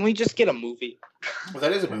like, can we just get a movie? Well,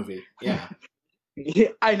 that is a movie. Yeah. Yeah,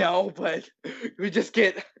 I know, but we just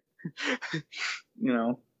get,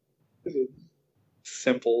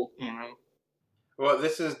 simple, Well,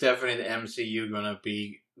 this is definitely the MCU going to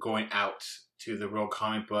be going out to the real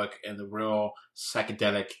comic book and the real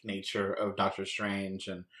psychedelic nature of Doctor Strange,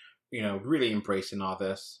 and really embracing all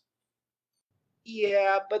this.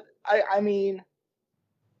 Yeah, but I mean,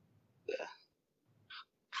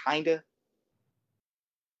 kinda.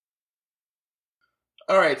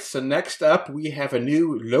 All right, so next up we have a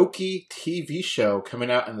new Loki TV show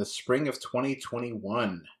coming out in the spring of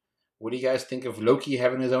 2021. What do you guys think of Loki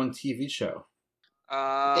having his own TV show?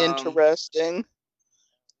 Interesting.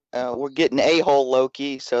 We're getting a-hole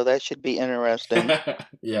Loki, so that should be interesting.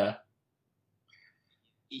 Yeah.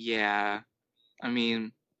 Yeah, I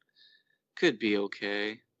mean, could be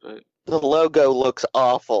okay, but The logo looks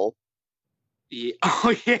awful. yeah.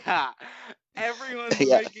 Oh yeah, everyone's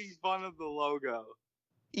Yeah. making fun of the logo.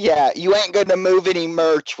 Yeah, you ain't gonna move any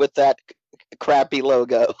merch with that crappy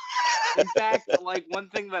logo. In fact, like one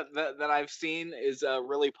thing that I've seen is a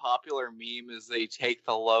really popular meme is they take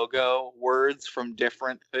the logo words from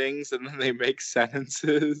different things and then they make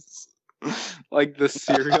sentences. Like the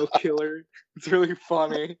serial killer. It's really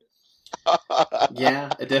funny.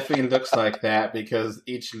 Yeah, it definitely looks like that because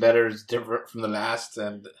each letter is different from the last,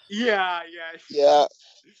 and Yeah. Yeah.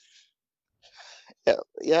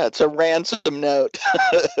 Yeah, it's a ransom note.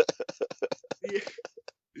 Yeah,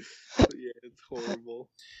 it's horrible.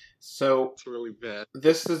 so It's really bad.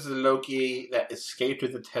 this is the Loki that escaped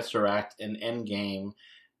with the Tesseract in Endgame,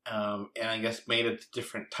 and I guess made a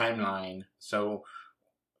different timeline. So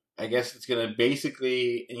I guess it's gonna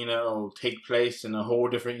basically, take place in a whole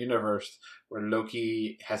different universe where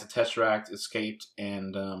Loki has a Tesseract, escaped,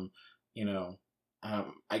 and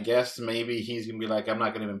I guess maybe he's gonna be like, I'm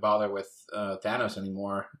not gonna even bother with Thanos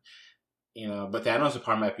anymore, But Thanos'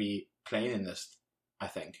 part might be playing in this. I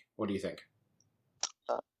think. What do you think?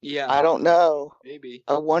 Yeah, I don't know. maybe.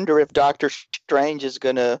 I wonder if Doctor Strange is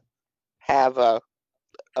gonna have a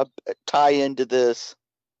tie into this,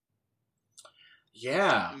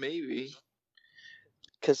 Yeah, Maybe.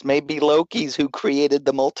 because maybe Loki's who created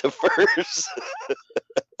the multiverse.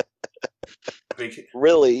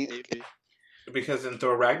 Really? Maybe. because in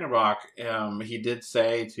Thor Ragnarok, he did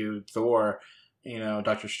say to Thor,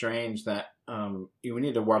 Doctor Strange, that you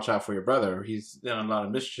need to watch out for your brother. He's done a lot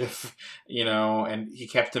of mischief, and he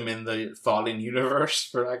kept him in the fallen universe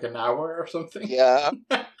for like an hour or something. Yeah.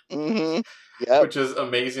 Mm-hmm. Yep. Which is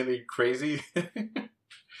amazingly crazy.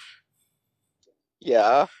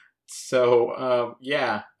 Yeah. So,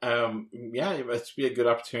 it must be a good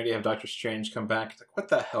opportunity to have Doctor Strange come back. It's like, what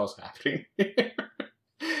the hell's happening?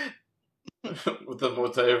 With the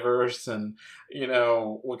multiverse and,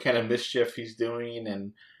 what kind of mischief he's doing.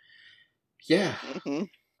 And, yeah. Mm-hmm.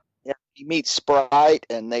 Yeah. You meet Sprite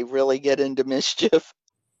and they really get into mischief.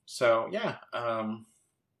 So, yeah.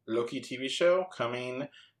 Loki TV show coming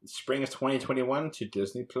spring of 2021 to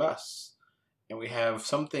Disney Plus. And we have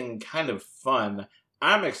something kind of fun.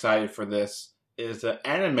 I'm excited for this. Is an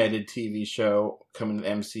animated TV show coming to the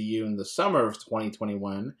MCU in the summer of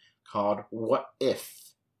 2021 called What If?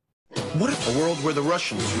 What if a world where the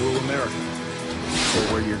Russians rule America?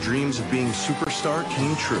 Or where your dreams of being superstar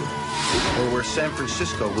came true? Or where San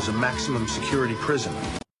Francisco was a maximum security prison?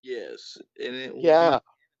 Yes, and it will Yeah.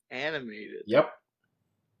 be animated. Yep.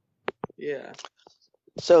 Yeah.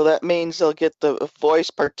 So that means they'll get the voice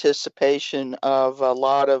participation of a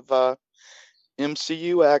lot of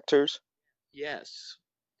MCU actors. Yes.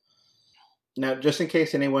 Now, just in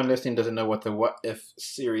case anyone listening doesn't know what the What If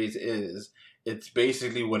series is, it's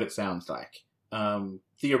basically what it sounds like.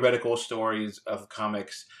 Theoretical stories of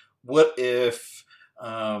comics. What if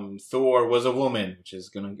Thor was a woman, which is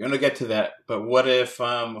gonna get to that. But what if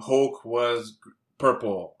Hulk was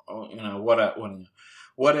purple?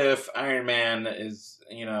 What if Iron Man is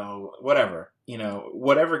whatever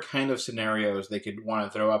whatever kind of scenarios they could want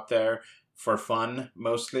to throw up there for fun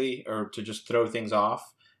mostly, or to just throw things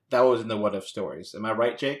off. That was in the What If stories. Am I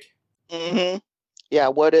right, Jake? Mm-hmm. Yeah,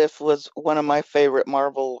 What If was one of my favorite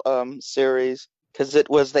Marvel series because it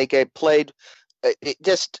was played. It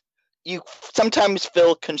just you sometimes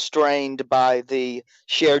feel constrained by the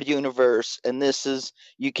shared universe, and this is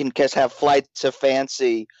you can just have flights of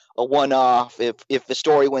fancy, a one-off if the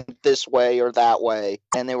story went this way or that way,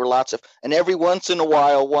 and there were lots of, and every once in a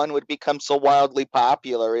while one would become so wildly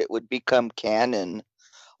popular it would become canon,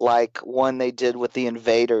 like one they did with the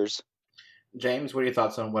Invaders. James, what are your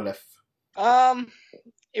thoughts on What If?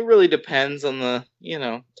 It really depends on the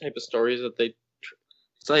type of stories that they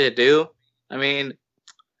decide to do. I mean,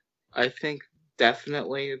 I think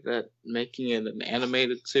definitely that making it an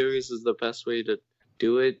animated series is the best way to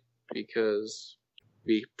do it, because it'd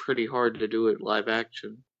be pretty hard to do it live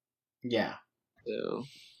action. Yeah. So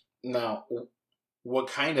Now, what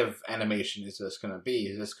kind of animation is this going to be?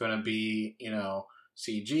 Is this going to be,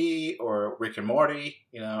 CG or Rick and Morty?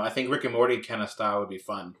 I think Rick and Morty kind of style would be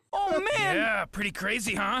fun. Oh, man! Yeah, pretty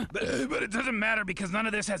crazy, huh? But it doesn't matter because none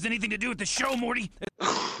of this has anything to do with the show, Morty.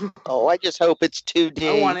 Oh, I just hope it's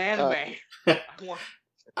 2D. I want anime.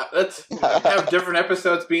 Let's have different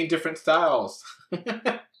episodes being different styles.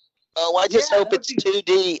 Oh, I just hope it's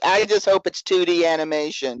 2D. I just hope it's 2D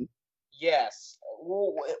animation. Yes.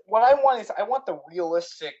 Well, what I want is I want the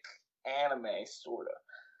realistic anime sort of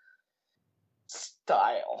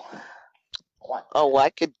style. Oh, I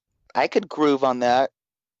could groove on that.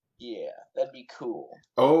 Yeah, that'd be cool.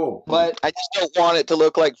 Oh. But I just don't want it to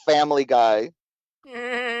look like Family Guy.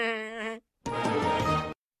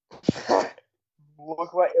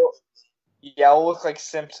 Look like it'll look like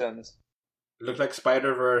Simpsons. Look like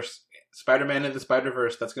Spider-Verse. Spider-Man in the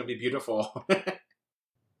Spider-Verse. That's going to be beautiful.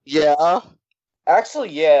 Yeah. Actually,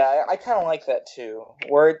 yeah, I kind of like that too.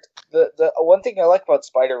 Where the one thing I like about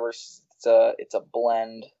Spider-Verse is it's a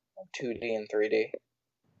blend of 2D and 3D.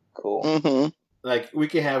 Cool. Mm-hmm. Like, we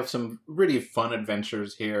could have some really fun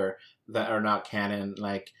adventures here that are not canon.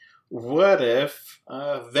 Like, what if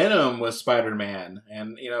Venom was Spider-Man?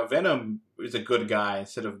 And, Venom is a good guy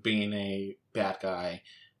instead of being a bad guy,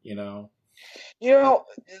 The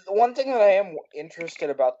one thing that I am interested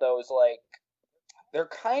about, though, is, like, they're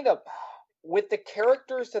kind of... With the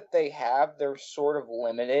characters that they have, they're sort of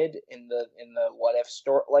limited in the What If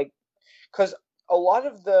story. Like, because a lot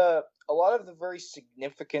of the very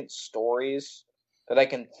significant stories that I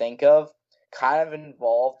can think of kind of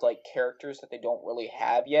involved like characters that they don't really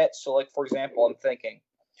have yet. So, like, for example, I'm thinking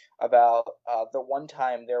about the one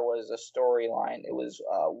time there was a storyline. It was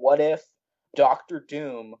what if Doctor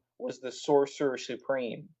Doom was the Sorcerer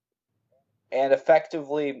Supreme, and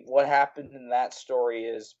effectively what happened in that story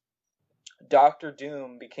is Doctor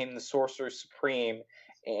Doom became the Sorcerer Supreme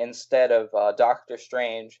instead of Doctor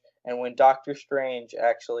Strange, and when Doctor Strange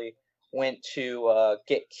actually went to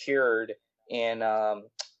get cured in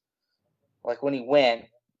like when he went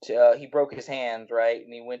to, he broke his hand, right,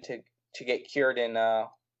 and he went to get cured in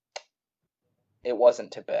it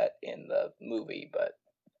wasn't Tibet in the movie, but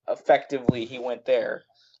effectively he went there.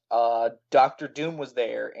 Doctor Doom was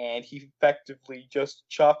there, and he effectively just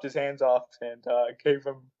chopped his hands off and gave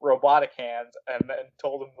him robotic hands, and then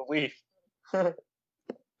told him to leave.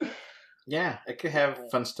 Yeah, it could have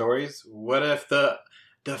fun stories. What if the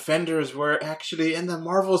Defenders were actually in the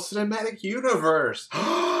Marvel Cinematic Universe?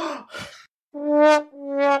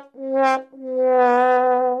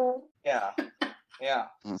 Yeah,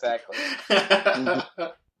 exactly.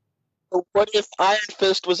 What if Iron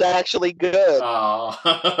Fist was actually good?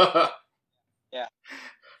 Oh. Yeah.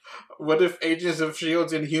 What if Agents of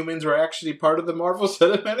S.H.I.E.L.D. and Humans were actually part of the Marvel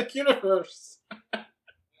Cinematic Universe?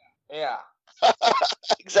 Yeah.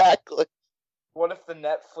 Exactly. What if the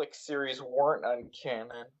Netflix series weren't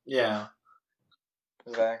uncanon? Yeah.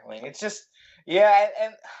 Exactly. It's just, yeah,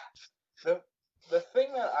 and the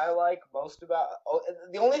thing that I like most about,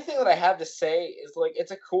 the only thing that I have to say is, like,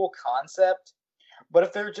 it's a cool concept, but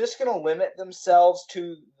if they're just going to limit themselves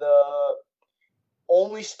to the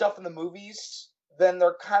only stuff in the movies, then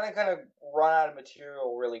they're kind of going to run out of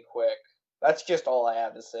material really quick. That's just all I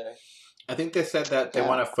have to say. I think they said that they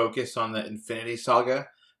want to focus on the Infinity Saga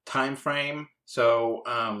time frame, so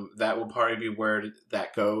that will probably be where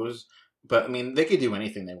that goes. But, I mean, they could do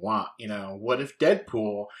anything they want, What if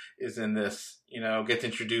Deadpool is in this, gets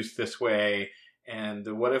introduced this way? And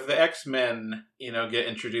what if the X-Men, get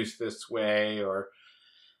introduced this way? Or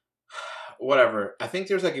whatever. I think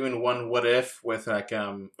there's, like, even one what if with, like,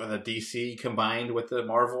 the DC combined with the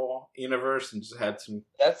Marvel universe and just had some...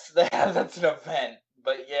 That's an event.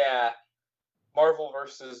 But, yeah, Marvel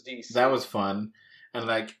versus DC. That was fun. And,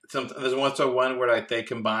 like, there's also one where, like, they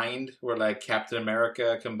combined, where, like, Captain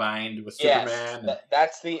America combined with Superman.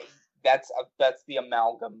 That's the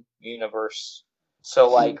amalgam universe. So,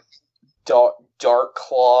 like, Dark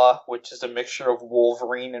Claw, which is a mixture of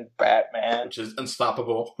Wolverine and Batman. Which is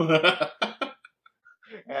unstoppable.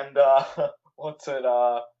 And what's it?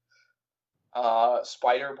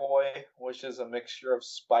 Spider Boy, which is a mixture of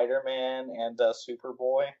Spider-Man and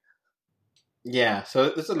Superboy. Yeah, so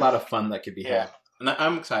there's a lot of fun that could be Yeah. had. And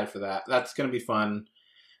I'm excited for that. That's going to be fun.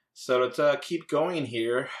 So let's keep going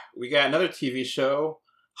here. We got another TV show.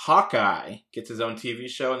 Hawkeye gets his own TV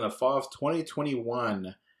show in the fall of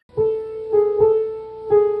 2021.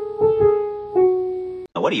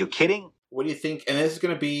 What are you kidding? What do you think? And this is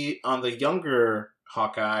going to be on the younger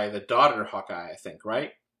Hawkeye, the daughter Hawkeye, I think,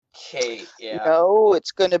 right? Kate, yeah. No,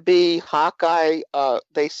 it's going to be Hawkeye.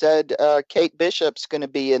 They said Kate Bishop's going to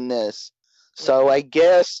be in this. So I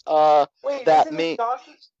guess Wait, that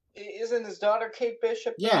isn't his daughter Kate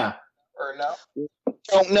Bishop? Yeah. Or no?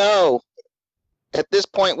 don't know. At this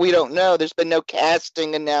point, we don't know. There's been no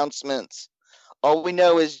casting announcements. All we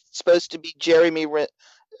know is it's supposed to be Jeremy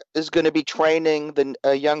is going to be training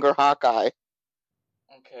the younger Hawkeye.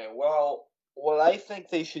 Okay, well, what I think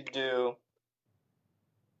they should do,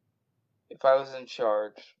 if I was in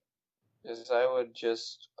charge, is I would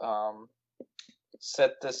just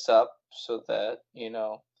set this up so that,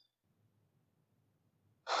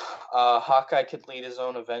 Hawkeye could lead his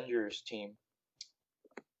own Avengers team.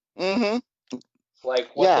 Mm-hmm. Like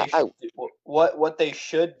what they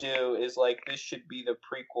should do is like this should be the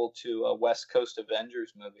prequel to a West Coast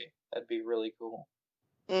Avengers movie. That'd be really cool.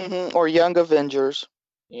 Mm-hmm. Or Young Avengers.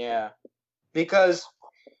 Yeah, because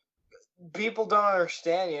people don't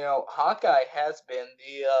understand. Hawkeye has been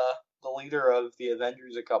the leader of the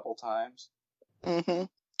Avengers a couple times. Mm-hmm.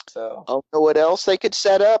 So. Oh, know what else they could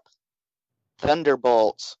set up?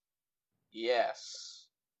 Thunderbolts. Yes.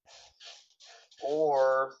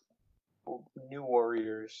 Or New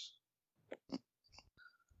Warriors. If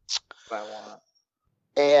I want.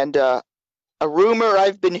 And a rumor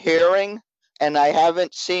I've been hearing, and I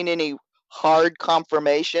haven't seen any hard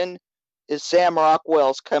confirmation, is Sam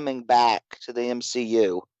Rockwell's coming back to the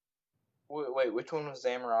MCU. Wait, which one was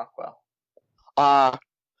Sam Rockwell?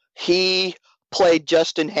 He played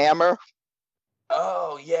Justin Hammer.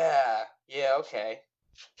 Oh, yeah. Yeah, okay.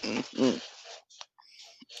 Mm-hmm.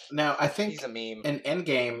 Now, I think he's a meme. In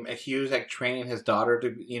Endgame, he was like training his daughter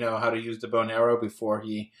to, how to use the bow and arrow before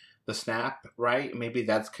the snap, right? Maybe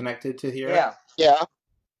that's connected to here. Yeah. Yeah.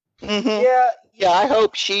 Mm-hmm. Yeah, I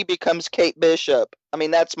hope she becomes Kate Bishop. I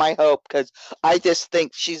mean, that's my hope, because I just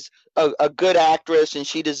think she's a good actress and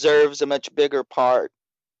she deserves a much bigger part.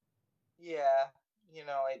 Yeah,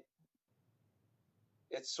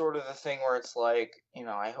 it's sort of the thing where it's like,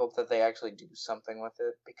 I hope that they actually do something with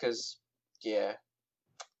it, because, yeah.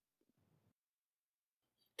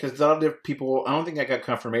 Because a lot of people, I don't think I got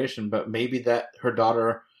confirmation, but maybe that her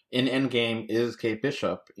daughter in Endgame is Kate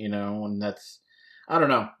Bishop, and that's, I don't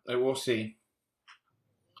know. We'll see.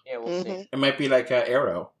 Yeah, we'll see. It might be like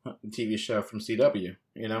Arrow, TV show from CW,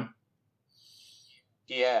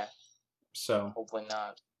 Yeah. So. Hopefully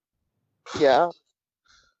not. Yeah.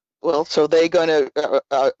 Well, so they gonna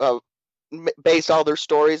base all their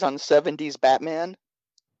stories on 70s Batman?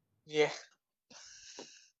 Yeah.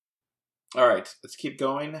 All right, let's keep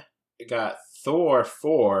going. We got Thor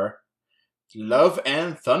 4, Love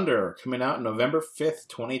and Thunder, coming out November 5th,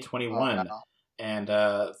 2021. Oh, no. And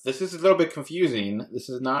this is a little bit confusing. This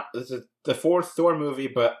is the fourth Thor movie,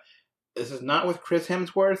 but this is not with Chris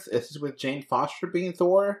Hemsworth. This is with Jane Foster being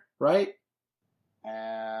Thor, right?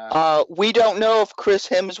 We don't know if Chris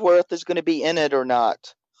Hemsworth is going to be in it or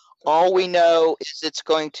not. All we know is it's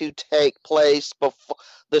going to take place before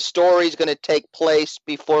the story's going to take place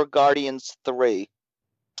before Guardians 3.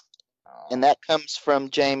 And that comes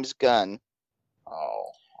from James Gunn.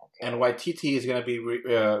 Oh, okay. And Waititi is going to be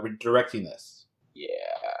directing this. Yeah.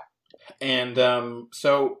 And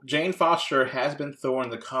so Jane Foster has been Thor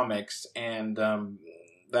in the comics, and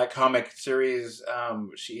that comic series,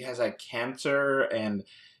 she has like cancer, and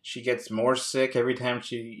she gets more sick every time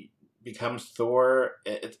she becomes Thor.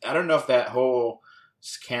 I don't know if that whole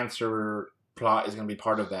cancer plot is going to be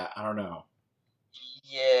part of that. I don't know.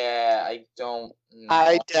 Yeah, I don't know.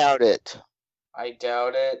 I doubt it.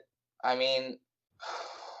 I mean,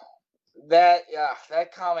 that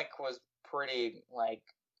comic was pretty, like,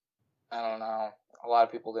 I don't know. A lot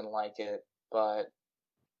of people didn't like it, but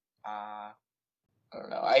I don't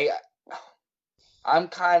know. I'm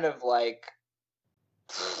kind of like,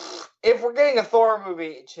 if we're getting a Thor movie,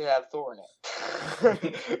 it should have Thor in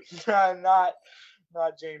it.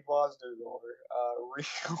 not Jane Foster or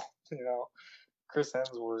real, Chris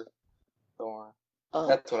Hemsworth Thor.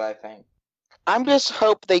 That's what I think. I'm just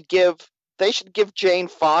hope they they should give Jane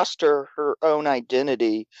Foster her own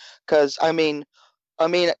identity, because I mean,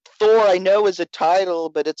 Thor I know is a title,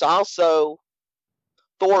 but it's also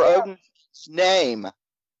Thor Yeah. Odin's name.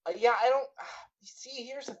 Yeah, I don't see.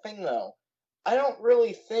 Here's the thing, though. I don't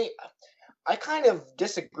really think. I kind of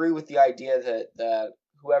disagree with the idea that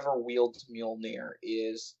whoever wields Mjolnir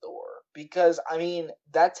is Thor, because I mean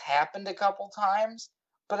that's happened a couple times,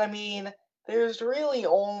 but I mean there's really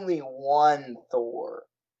only one Thor,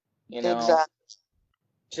 you know. Exactly.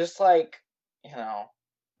 Just like, you know,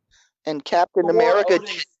 And Captain Thor America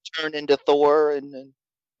Odin's- did turn into Thor, and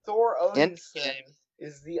Thor Odinson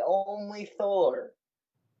is the only Thor.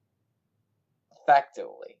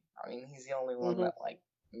 Effectively, I mean he's the only one Mhm. that like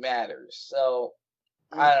matters. So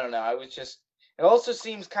I don't know. I was just. It also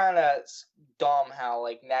seems kind of dumb how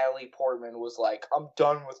like Natalie Portman was like, "I'm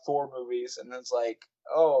done with Thor movies," and it's like,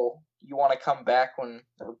 "Oh, you want to come back when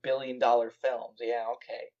they're billion-dollar films?" Yeah,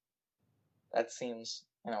 okay. That seems,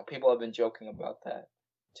 people have been joking about that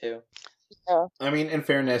too. I mean, in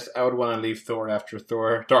fairness, I would want to leave Thor after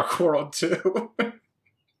Thor Dark World too.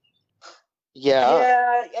 yeah.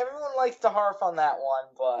 Yeah, everyone likes to harp on that one,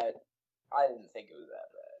 but I didn't think it was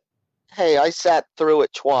that bad. Hey, I sat through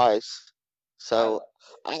it twice, so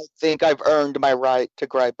I think I've earned my right to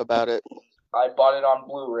gripe about it. I bought it on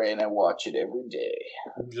Blu-ray and I watch it every day.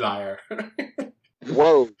 Liar.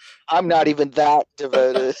 Whoa, I'm not even that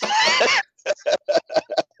devoted.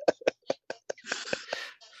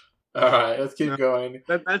 All right, let's keep going.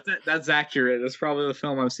 That's accurate. That's probably the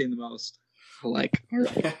film I've seen the most. Like, all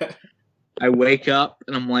right. I wake up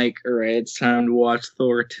and I'm like, all right, it's time to watch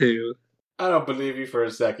Thor 2. I don't believe you for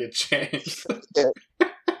a second, James. Yeah,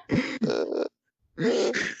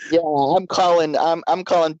 I'm calling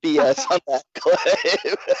BS on that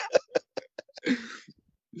claim.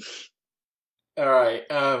 All right.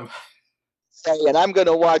 And I'm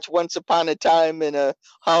gonna watch Once Upon a Time in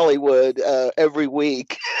Hollywood every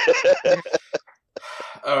week.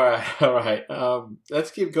 All right.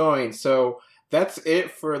 Let's keep going. So that's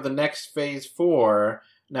it for the next Phase 4.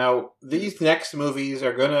 Now, these next movies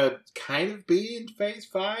are gonna kind of be in Phase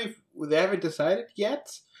 5. They haven't decided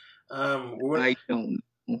yet. I don't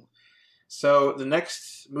know. So the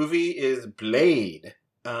next movie is Blade,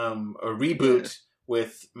 a reboot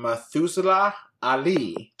with Mahershala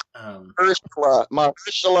Ali.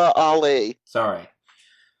 Mahershala Ali. Sorry.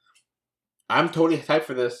 I'm totally hyped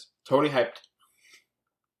for this. Totally hyped.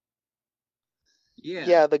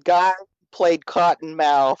 Yeah, the guy who played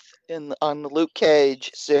Cottonmouth on the Luke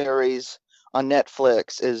Cage series on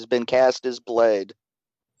Netflix has been cast as Blade.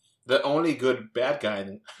 The only good bad guy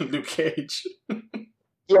in Luke Cage.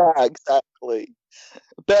 Yeah, exactly.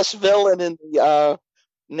 Best villain in the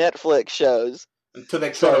Netflix shows. Until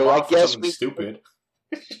they kill him off for something stupid.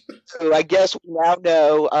 So I guess we now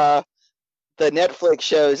know the Netflix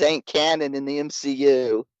shows ain't canon in the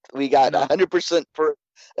MCU. We got 100% proof,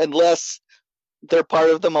 unless they're part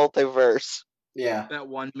of the multiverse. Yeah. That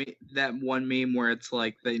one meme where it's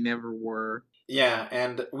like they never were. Yeah,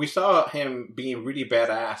 and we saw him being really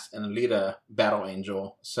badass in Alita Battle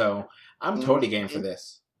Angel, so I'm totally game for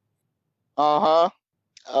this. Uh-huh.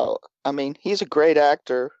 Oh, I mean, he's a great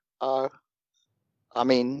actor. I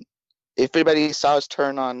mean, if anybody saw his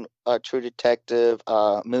turn on True Detective,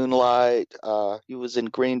 Moonlight, he was in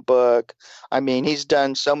Green Book. I mean, he's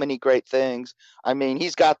done so many great things. I mean,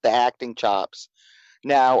 he's got the acting chops.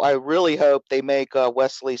 Now, I really hope they make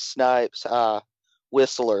Wesley Snipes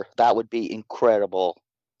Whistler. That would be incredible.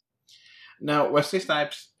 Now, Wesley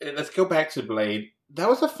Snipes, let's go back to Blade. That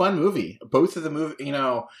was a fun movie. Both of the movies,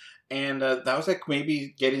 and that was like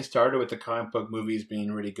maybe getting started with the comic book movies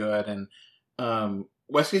being really good. And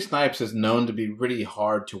Wesley Snipes is known to be really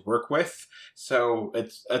hard to work with, so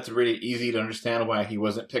it's really easy to understand why he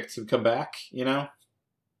wasn't picked to come back.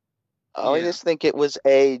 I just think it was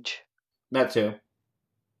age. That too.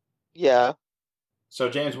 Yeah. So,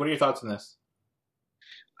 James, what are your thoughts on this?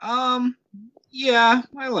 Yeah,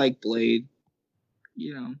 I like Blade.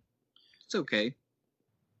 It's okay.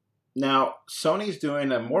 Now, Sony's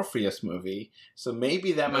doing a Morpheus movie, so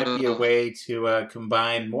maybe that might be a way to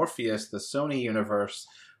combine Morpheus, the Sony universe,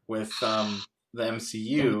 with the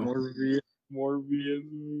MCU. Morpheus.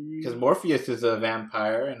 Because Morpheus is a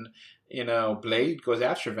vampire, and, Blade goes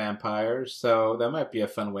after vampires, so that might be a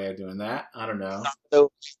fun way of doing that. I don't know. The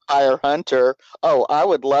Vampire Hunter. Oh, I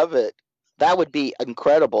would love it. That would be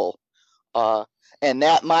incredible. And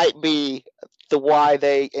that might be the why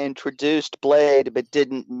they introduced Blade but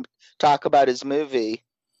didn't talk about his movie.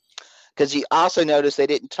 Because you also notice they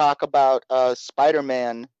didn't talk about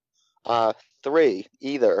Spider-Man 3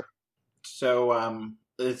 either. So,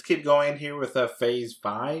 let's keep going here with Phase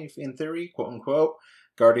 5, in theory, quote unquote.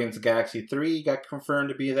 Guardians of the Galaxy 3 got confirmed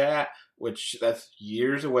to be that, which that's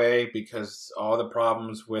years away because all the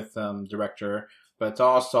problems with director, but it's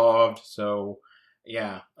all solved. So,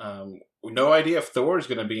 yeah, no idea if Thor is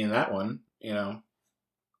going to be in that one, you know.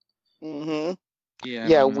 Mm-hmm. Yeah.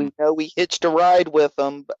 Yeah, we know we hitched a ride with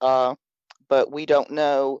him, but we don't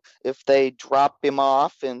know if they drop him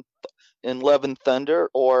off in Love and Thunder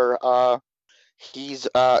or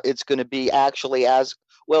it's going to be actually as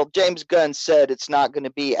well. James Gunn said it's not going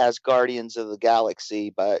to be as Guardians of the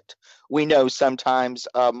Galaxy, but we know sometimes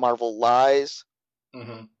Marvel lies.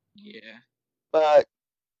 Mm-hmm. Yeah. But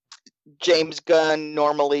James Gunn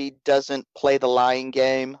normally doesn't play the lying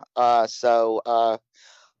game, so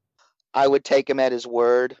I would take him at his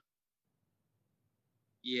word.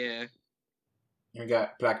 Yeah. We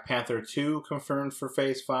got Black Panther 2 confirmed for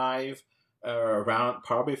Phase 5, around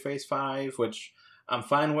probably Phase 5, which I'm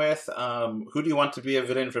fine with. Who do you want to be a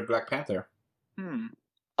villain for Black Panther?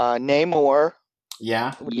 Namor.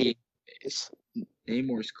 Yeah. Yes.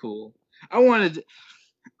 Namor's cool. I want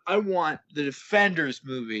the Defenders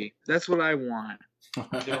movie. That's what I want.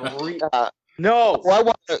 No. Well, I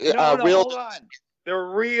want No, real. hold on. The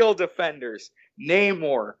real Defenders.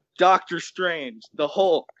 Namor, Doctor Strange, the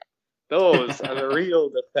Hulk. Those are the real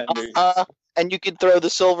Defenders. And you could throw the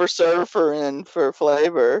Silver Surfer in for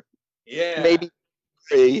flavor. Yeah. Maybe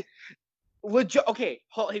 3. Okay,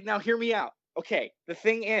 now hear me out. Okay, the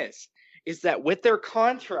thing is that with their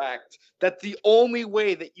contract, that's the only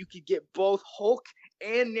way that you could get both Hulk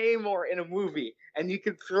and Namor in a movie, and you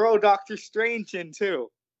could throw Doctor Strange in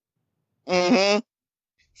too. Mm-hmm.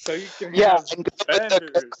 So you can Yeah, have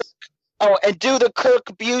Defenders. And do the Kirk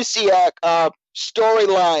Busiek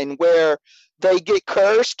storyline where they get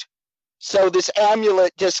cursed, so this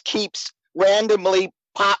amulet just keeps randomly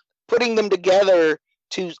putting them together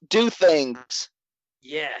to do things.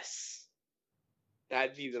 Yes,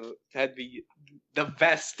 that'd be the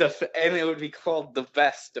best, and it would be called the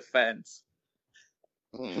best defense.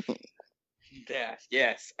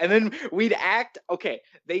 Yes. And then we'd act, okay,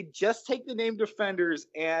 they'd just take the name Defenders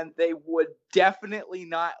and they would definitely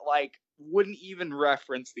not, wouldn't even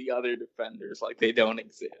reference the other Defenders, like they don't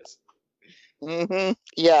exist. Mm-hmm.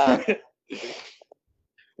 Yeah.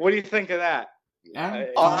 What do you think of that? Yeah,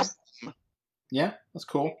 Awesome. Yeah, that's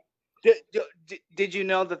cool. Did you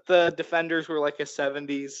know that the Defenders were like a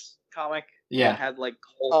 70s comic? Yeah. That had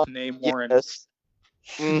Hulk, Namor, yes.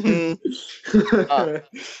 Mm-hmm.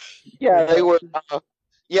 Yeah, they were.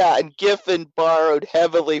 And Giffen borrowed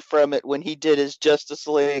heavily from it when he did his Justice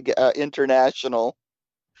League International.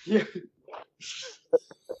 Yeah.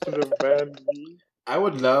 I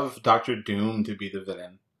would love Doctor Doom to be the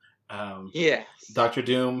villain. Yes. Doctor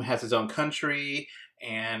Doom has his own country,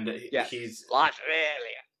 and he's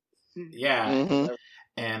Australia. Yeah. Mm-hmm.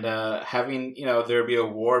 And having, there be a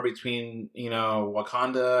war between,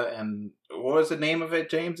 Wakanda and, what was the name of it,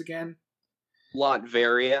 James, again?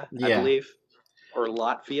 Latveria, I believe. Or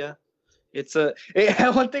Latvia.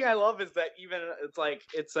 One thing I love is that even,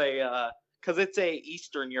 it's a, because it's a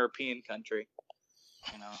Eastern European country,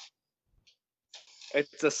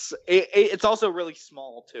 It's also really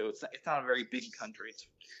small, too. It's not a very big country.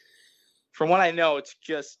 From what I know, it's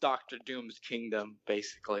just Doctor Doom's kingdom,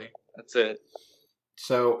 basically. That's it.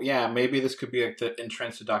 So, yeah, maybe this could be like the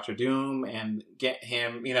entrance to Doctor Doom and get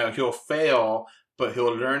him, he'll fail, but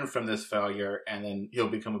he'll learn from this failure and then he'll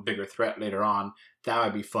become a bigger threat later on. That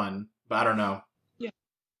would be fun, but I don't know. Yeah.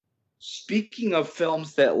 Speaking of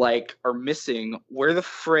films that, are missing, where the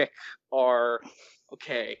frick are...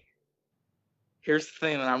 Okay. Here's the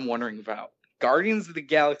thing that I'm wondering about. Guardians of the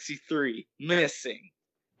Galaxy 3, missing.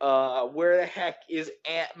 Where the heck is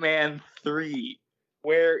Ant-Man 3?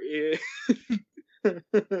 Where is...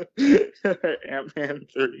 Ant-Man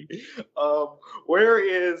 3. Where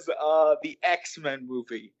is the X-Men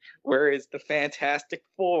movie? Where is the Fantastic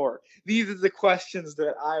Four? These are the questions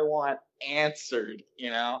that I want answered,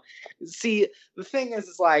 See, the thing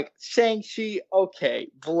is Shang-Chi, okay.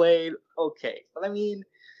 Blade, okay. But I mean,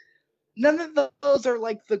 none of those are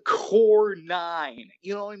the core 9.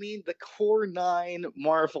 You know what I mean? The core 9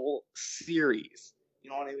 Marvel series.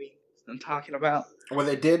 You know what I mean? I'm talking about. Well,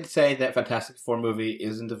 they did say that Fantastic Four movie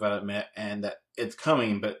is in development and that it's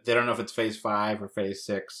coming, but they don't know if it's Phase 5 or Phase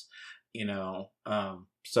 6.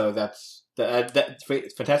 So that's that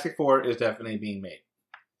Fantastic Four is definitely being made.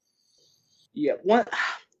 Yeah,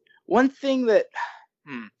 one thing that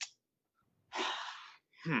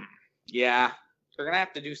yeah, they're gonna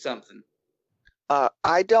have to do something.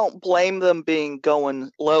 I don't blame them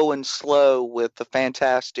going low and slow with the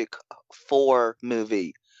Fantastic Four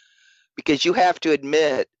movie. because you have to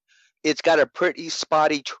admit it's got a pretty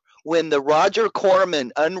spotty. When the Roger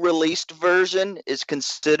Corman unreleased version is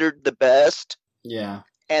considered the best, Yeah.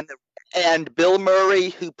 and Bill Murray,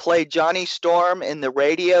 who played Johnny Storm in the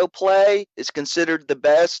radio play, is considered the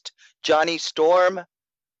best Johnny Storm,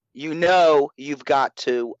 you know you've got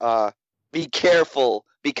to be careful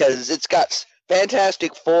because it's got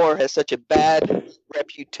Fantastic Four has such a bad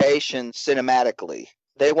reputation cinematically.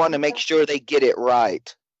 They want to make sure they get it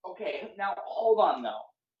right. Okay, now hold on though.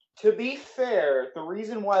 To be fair, the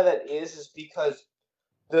reason why that is because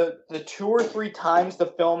the 2 or 3 times the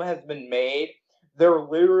film has been made, they're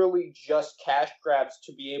literally just cash grabs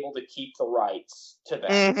to be able to keep the rights to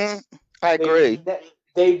them. Mm-hmm. I agree.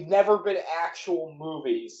 They've never been actual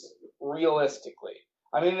movies, realistically.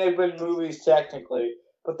 I mean, they've been movies technically,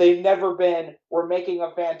 but they've never been, we're making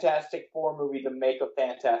a Fantastic Four movie to make a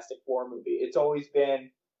Fantastic Four movie. It's always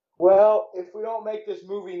been, well, if we don't make this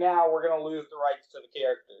movie now, we're going to lose the rights to the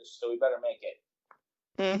characters, so we better make it.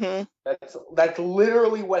 Mm-hmm. That's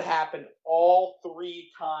literally what happened all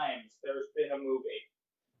 3 times there's been a movie.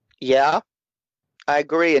 Yeah, I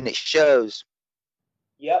agree, and it shows.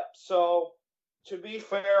 Yep, so to be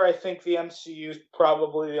fair, I think the MCU is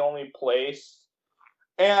probably the only place.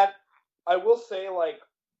 And I will say, like,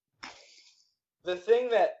 the thing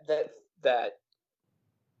that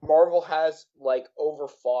Marvel has, like, over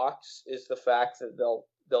Fox is the fact that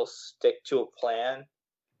they'll stick to a plan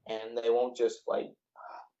and they won't just, like,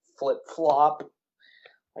 flip-flop.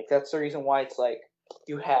 Like, that's the reason why it's like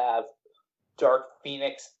you have Dark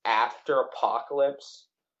Phoenix after Apocalypse.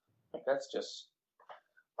 Like, that's just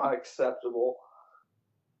unacceptable.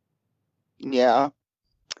 Yeah.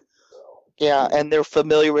 Yeah, and they're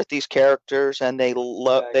familiar with these characters, and they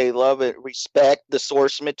love it, respect the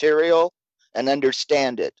source material, and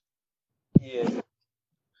understand it. Yeah, to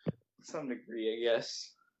some degree, I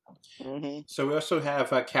guess. Mm-hmm. So we also have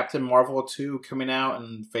Captain Marvel 2 coming out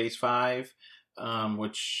in Phase 5,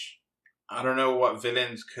 which I don't know what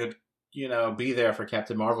villains could, be there for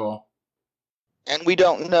Captain Marvel. And we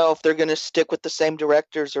don't know if they're going to stick with the same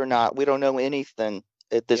directors or not. We don't know anything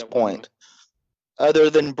at this point. Other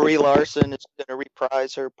than Brie Larson is going to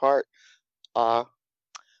reprise her part. And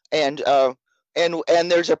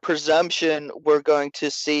there's a presumption we're going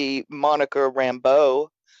to see Monica Rambeau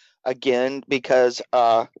again because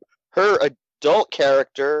her adult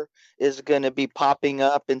character is going to be popping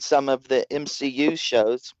up in some of the MCU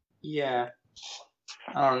shows. Yeah.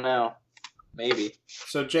 I don't know. Maybe.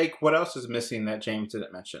 So, Jake, what else is missing that James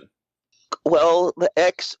didn't mention? Well,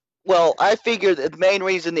 I figure that the main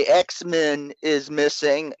reason the X-Men is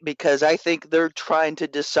missing because I think they're trying to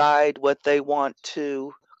decide what they want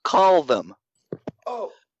to call them.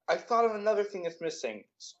 Oh, I thought of another thing that's missing.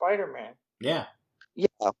 Spider-Man. Yeah.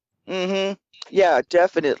 Yeah. Mm-hmm. Yeah,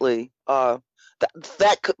 definitely. That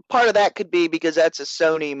part of that could be because that's a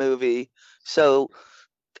Sony movie. So,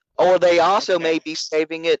 or they also may be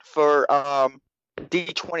saving it for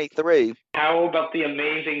D23. How about the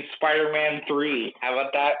Amazing Spider-Man 3? How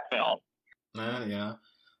about that film? Yeah.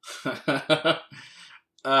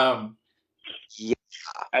 Yeah.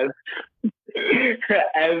 As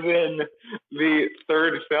in the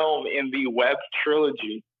third film in the Web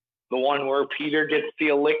trilogy, the one where Peter gets the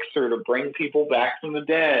elixir to bring people back from the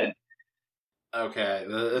dead. Okay,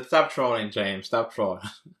 stop trolling, James. Stop trolling.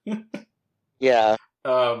 Yeah.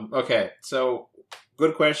 Okay, so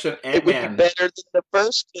good question. It Ant-Man. would be better than the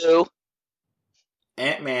first two.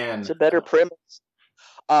 Ant-Man. It's a better premise.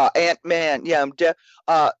 Ant-Man. Yeah.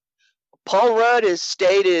 Paul Rudd has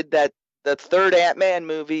stated that the third Ant-Man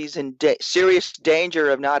movie's in serious danger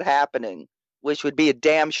of not happening, which would be a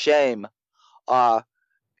damn shame.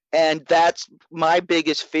 And that's my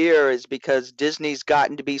biggest fear is because Disney's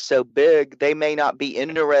gotten to be so big, they may not be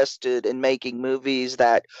interested in making movies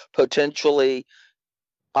that potentially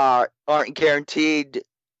aren't guaranteed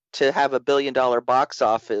to have $1 billion box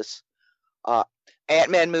office.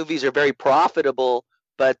 Ant-Man movies are very profitable,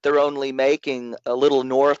 but they're only making a little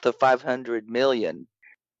north of $500 million.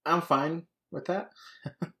 I'm fine with that.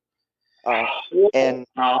 And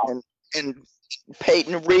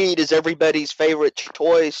Peyton Reed is everybody's favorite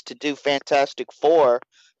choice to do Fantastic Four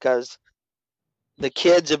because the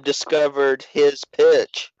kids have discovered his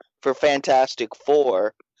pitch for Fantastic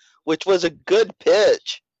Four, which was a good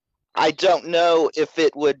pitch. I don't know if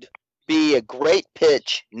it would be a great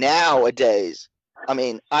pitch nowadays. I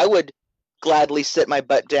mean, I would gladly sit my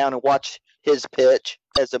butt down and watch his pitch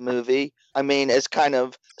as a movie. I mean, as kind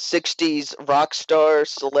of 60s rock star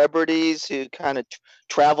celebrities who kind of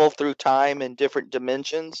travel through time in different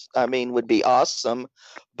dimensions, I mean, would be awesome.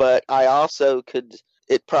 But I also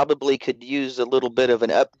it probably could use a little bit of an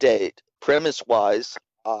update premise wise.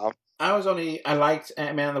 I liked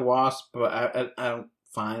Ant-Man and the Wasp, but I'm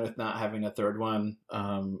fine with not having a third one.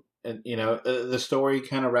 And, the story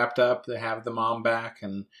kind of wrapped up. They have the mom back,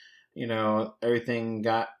 and everything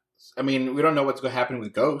got. I mean, we don't know what's going to happen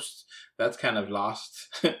with Ghost. That's kind of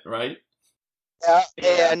lost, right?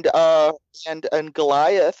 Yeah, and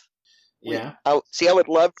Goliath. Yeah. I would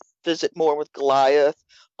love to visit more with Goliath.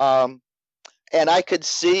 And I could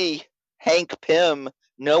see Hank Pym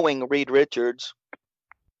knowing Reed Richards.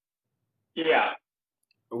 Yeah.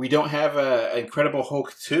 We don't have a Incredible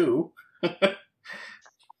Hulk 2.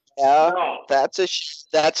 Yeah, No.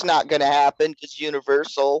 that's not going to happen because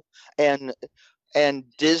Universal and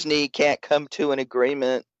Disney can't come to an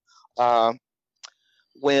agreement.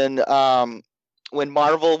 When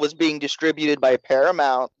Marvel was being distributed by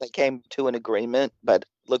Paramount, they came to an agreement, but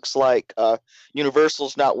looks like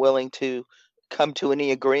Universal's not willing to come to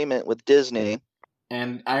any agreement with Disney.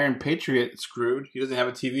 And Iron Patriot screwed. He doesn't have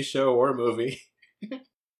a TV show or a movie.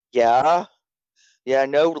 Yeah,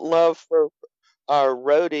 no love for our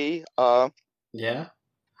Rhodey. Yeah.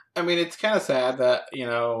 I mean, it's kind of sad that,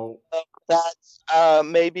 That's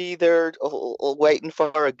maybe they're waiting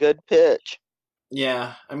for a good pitch.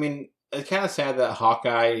 Yeah. I mean, it's kind of sad that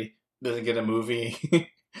Hawkeye doesn't get a movie.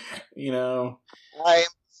 I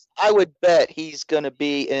would bet he's going to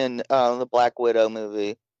be in the Black Widow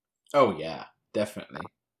movie. Oh, yeah. Definitely.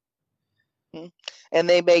 And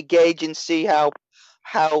they may gauge and see how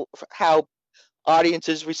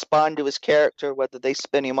audiences respond to his character, whether they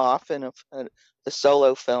spin him off in a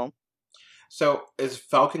solo film. So, is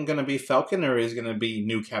Falcon going to be Falcon, or is he going to be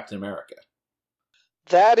new Captain America?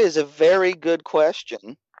 That is a very good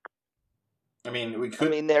question. I mean,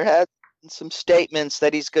 there has been some statements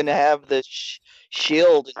that he's going to have the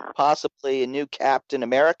shield and possibly a new Captain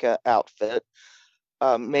America outfit.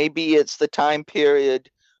 Maybe it's the time period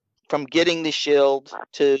from getting the shield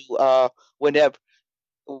to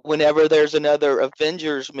whenever there's another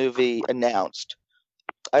Avengers movie announced.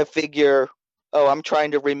 I figure, I'm trying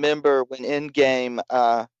to remember when Endgame,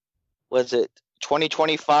 was it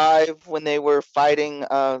 2025 when they were fighting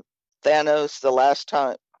Thanos the last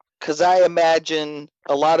time? Because I imagine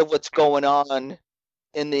a lot of what's going on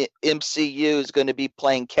in the MCU is going to be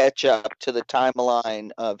playing catch up to the timeline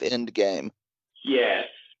of Endgame. Yes,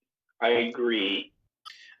 I agree.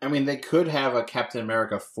 I mean, they could have a Captain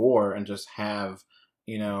America 4 and just have,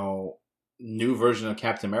 new version of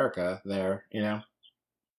Captain America there, That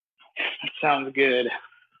sounds good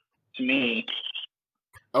to me.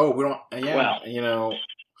 Oh, we don't, yeah, Well,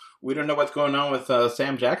 we don't know what's going on with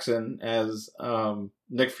Sam Jackson as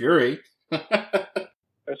Nick Fury.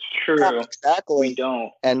 That's true. Yeah, exactly. We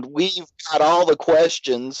don't. And we've got all the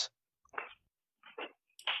questions.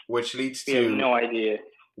 Which leads We have to no idea.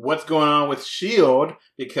 what's going on with S.H.I.E.L.D.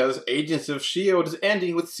 because Agents of S.H.I.E.L.D. is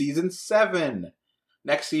ending with Season 7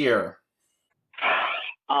 next year.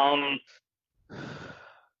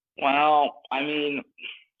 Well, I mean,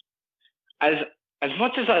 as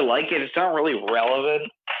much as I like it, it's not really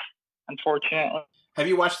relevant, unfortunately. Have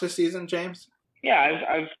you watched this season, James? Yeah,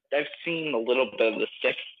 I've seen a little bit of the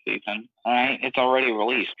 6th season. All right, it's already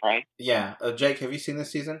released, right? Yeah. Jake, have you seen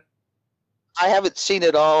this season? I haven't seen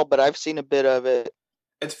it all, but I've seen a bit of it.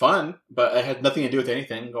 It's fun, but it had nothing to do with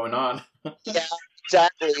anything going on. Yeah,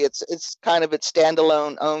 exactly. It's kind of its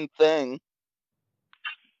standalone own thing.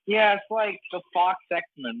 Yeah, it's like the Fox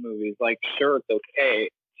X-Men movies. Like, sure, it's okay.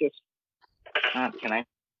 It's just not connected.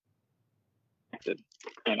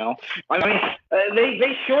 I mean,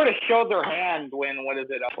 they sort of showed their hand when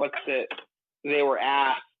they were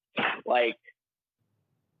asked, like,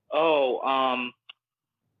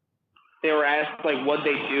 they were asked like what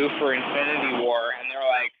they do for Infinity War, and they were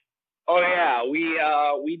like, "Oh yeah,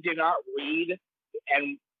 we did not read,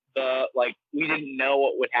 and we didn't know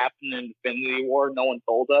what would happen in Infinity War. No one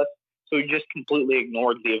told us, so we just completely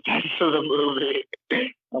ignored the events of the movie."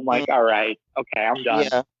 I'm like, all right, okay, I'm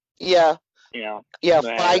done. Yeah. But,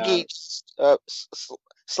 Feige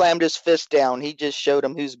slammed his fist down. He just showed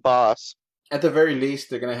him who's boss. At the very least,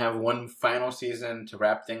 they're going to have one final season to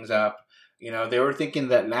wrap things up. They were thinking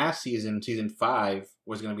that last season, season 5,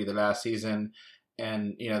 was going to be the last season.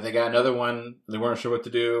 And, they got another one. They weren't sure what to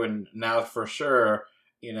do. And now for sure,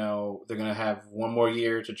 they're going to have one more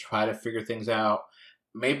year to try to figure things out.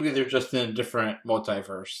 Maybe they're just in a different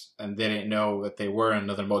multiverse and they didn't know that they were in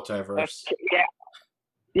another multiverse.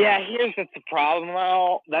 Yeah, here's the problem,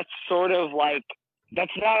 though. That's sort of like,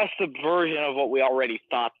 that's not a subversion of what we already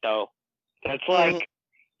thought, though. That's like,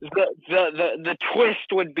 the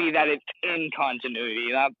twist would be that it's in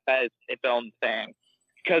continuity, not that it's its own thing.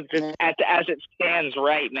 Because as it stands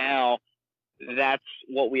right now, that's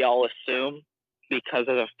what we all assume because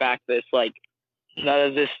of the fact that it's like none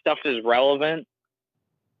of this stuff is relevant.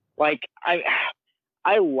 Like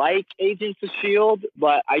I like Agents of S.H.I.E.L.D.,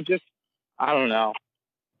 but I don't know.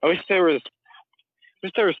 I wish there was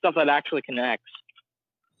stuff that actually connects.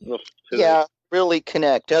 Yeah, really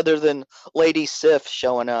connect, other than Lady Sif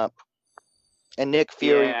showing up and Nick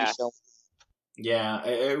Fury showing. Yeah,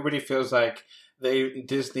 it really feels like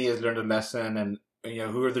Disney has learned a lesson, and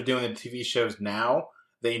who they're doing the TV shows now,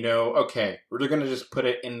 they know, okay, we're going to just put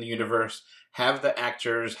it in the universe, have the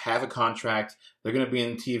actors, have a contract, they're going to be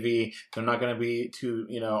in TV, they're not going to be too,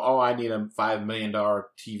 I need a $5 million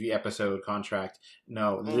TV episode contract.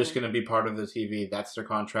 No, they're just going to be part of the TV, that's their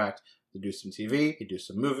contract. They do some TV, they do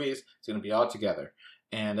some movies, it's going to be all together.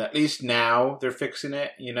 And at least now they're fixing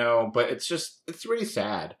it, but it's really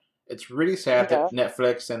sad. It's really sad that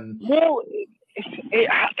Netflix and... Well,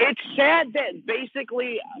 it's sad that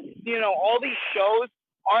basically, all these shows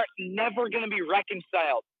aren't never going to be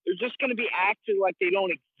reconciled. They're just going to be acted like they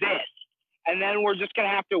don't exist. And then we're just going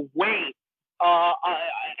to have to wait a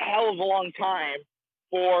hell of a long time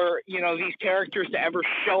for, these characters to ever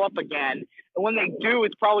show up again. And when they do,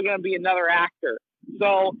 it's probably going to be another actor.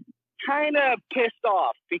 So kind of pissed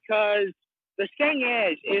off because the thing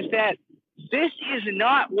is that this is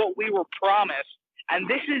not what we were promised, and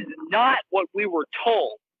this is not what we were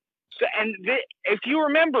told. So, and if you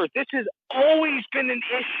remember, this has always been an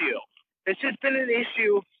issue. This has been an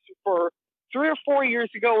issue for 3 or 4 years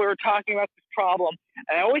ago. We were talking about this problem,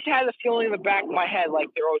 and I always had the feeling in the back of my head, like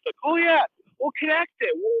they're always like, "Oh yeah, we'll connect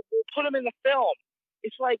it. We'll put them in the film."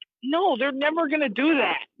 It's like, no, they're never going to do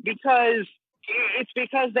that because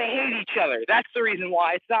they hate each other. That's the reason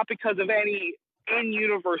why. It's not because of any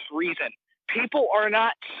in-universe reason. People are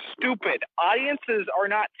not stupid. Audiences are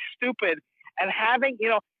not stupid. And having,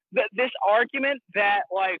 this argument that,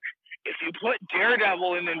 like, if you put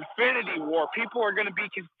Daredevil in Infinity War, people are going to be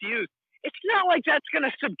confused. It's not like that's going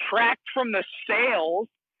to subtract from the sales.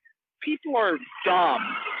 People are dumb.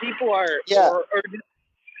 People are,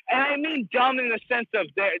 and I mean dumb in the sense of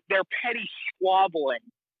their petty squabbling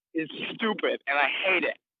is stupid, and I hate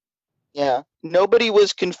it. Yeah, nobody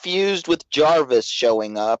was confused with Jarvis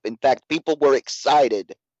showing up. In fact, people were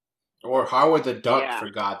excited. Or Howard the Duck, for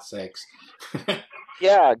God's sakes.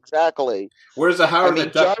 Yeah, exactly. Where's the Howard the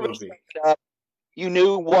Duck Jarvis movie? You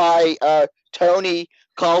knew why Tony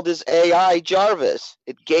called his AI Jarvis.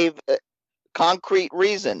 It gave a concrete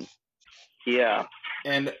reason. Yeah.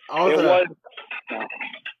 And all the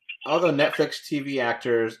Netflix TV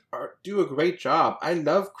actors do a great job. I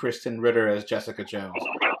love Kristen Ritter as Jessica Jones.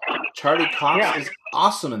 Charlie Cox is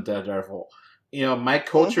awesome in Daredevil. Mike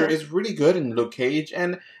Colcher is really good in Luke Cage,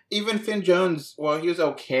 and even Finn Jones, well, he was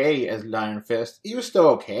okay as Iron Fist. He was still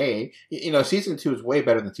okay. Season 2 is way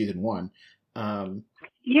better than Season 1.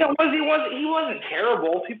 He wasn't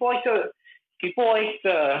terrible. People like to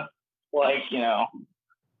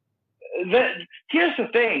here's the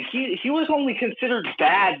thing. He was only considered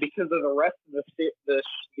bad because of the rest of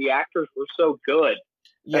the actors were so good.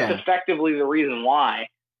 That's effectively the reason why.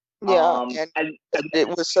 Yeah, and it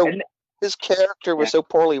was so. His character was so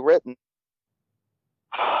poorly written.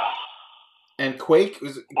 And Quake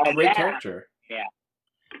was a great character. Yeah.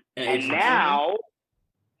 And now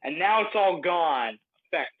it's all gone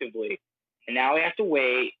effectively, and now we have to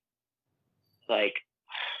wait. Like,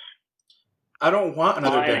 I don't want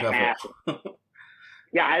another Daredevil.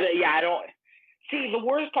 I don't. See, the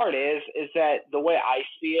worst part is that the way I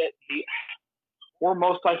see it, we're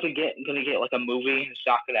most likely going to get like a movie. It's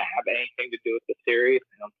not going to have anything to do with the series.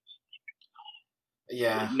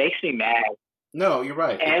 Yeah, it makes me mad. No, you're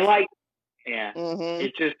right. And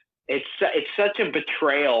it's just it's such a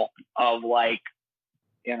betrayal of the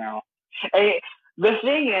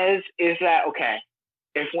thing is that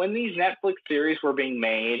if when these Netflix series were being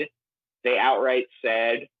made, they outright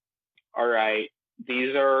said, "All right,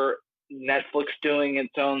 these are Netflix doing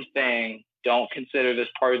its own thing. Don't consider this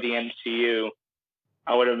part of the MCU."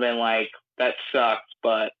 I would have been like, that sucks,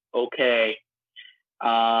 but okay.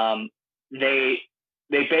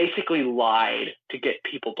 They basically lied to get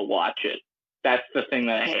people to watch it. That's the thing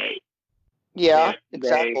that I hate. Yeah,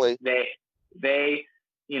 exactly. They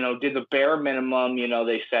did the bare minimum.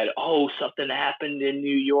 They said, "Oh, something happened in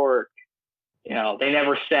New York." They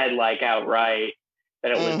never said outright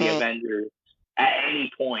that it was the Avengers at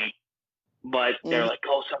any point. But they're like,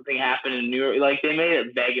 "Oh, something happened in New York." Like, they made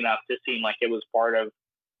it vague enough to seem like it was part of,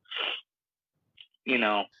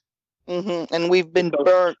 And we've been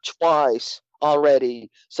burnt twice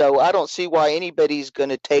already. So I don't see why anybody's going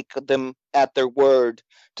to take them at their word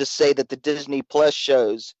to say that the Disney Plus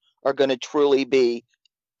shows are going to truly be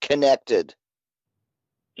connected.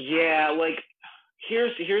 Yeah, like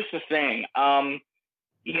here's the thing.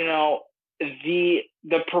 You know, the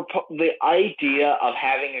idea of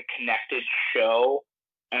having a connected show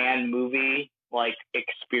and movie like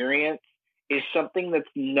experience is something that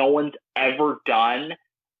no one's ever done,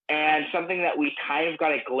 and something that we kind of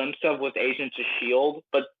got a glimpse of with Agents of Shield.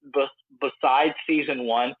 But besides season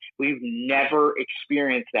one, we've never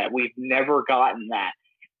experienced that. We've never gotten that,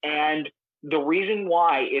 and the reason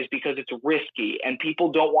why is because it's risky, and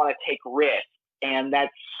people don't want to take risks, and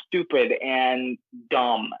that's stupid and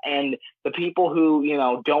dumb. And the people who,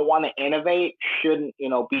 don't want to innovate shouldn't, be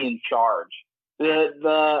in charge.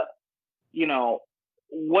 The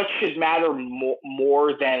what should matter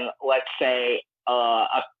more than, let's say,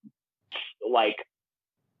 like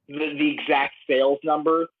the exact sales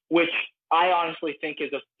number, which I honestly think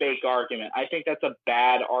is a fake argument. I think that's a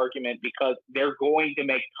bad argument because they're going to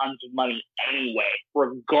make tons of money anyway,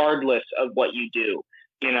 regardless of what you do,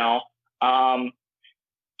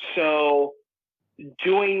 So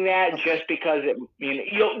doing that just because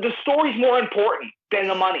the story's more important than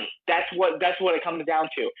the money. That's what it comes down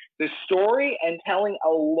to. The story and telling a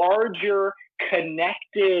larger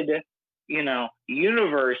connected,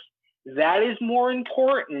 universe, that is more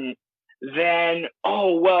important than,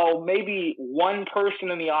 maybe one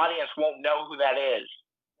person in the audience won't know who that is.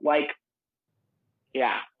 Like,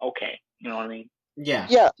 yeah, okay. You know what I mean? Yeah.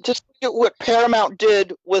 Yeah, just look at what Paramount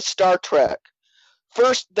did with Star Trek.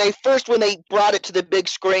 First, when they brought it to the big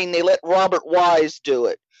screen, they let Robert Wise do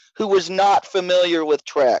it, who was not familiar with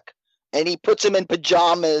Trek. And he puts him in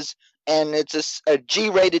pajamas, and it's a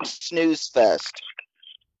G-rated snooze fest.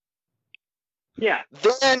 Yeah.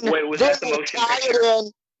 Then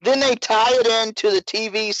they tie it into the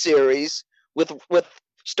TV series with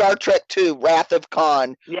Star Trek II, Wrath of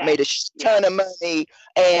Khan. Yeah. Made a ton of money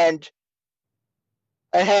and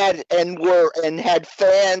had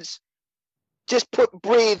fans just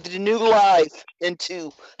breathed new life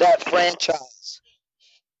into that franchise.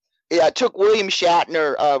 Yeah, it took William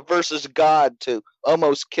Shatner versus God to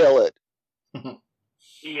almost kill it.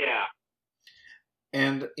 Yeah.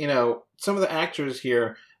 And, some of the actors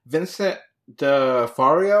here, Vincent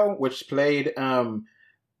D'Onofrio, which played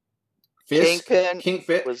Fisk,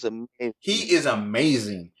 Kingpin was amazing. He is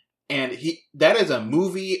amazing. And that is a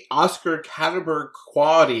movie Oscar caliber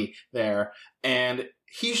quality there. And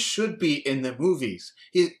he should be in the movies.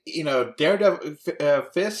 Daredevil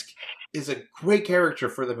Fisk is a great character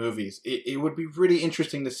for the movies. It would be really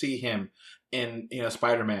interesting to see him in,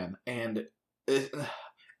 Spider-Man. And it's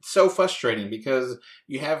so frustrating because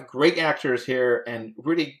you have great actors here and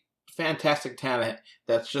really fantastic talent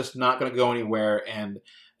that's just not going to go anywhere. And,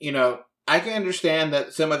 I can understand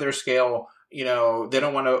that some of their scale, they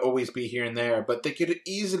don't want to always be here and there, but they could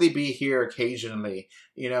easily be here occasionally.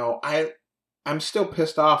 I'm still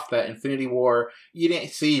pissed off that Infinity War, you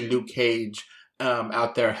didn't see Luke Cage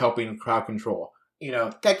out there helping crowd control.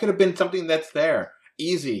 That could have been something that's there.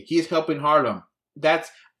 Easy. He's helping Harlem. That's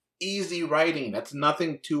easy writing. That's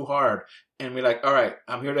nothing too hard. And we're like, all right,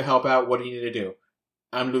 I'm here to help out. What do you need to do?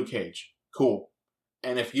 I'm Luke Cage. Cool.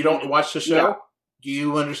 And if you don't watch the show,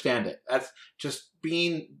 you understand it. That's just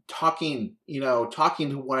talking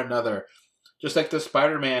to one another. Just like the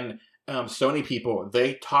Spider-Man Sony people,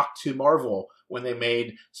 they talked to Marvel when they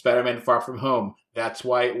made Spider-Man Far From Home. That's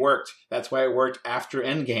why it worked. That's why it worked after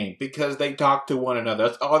Endgame, because they talked to one another.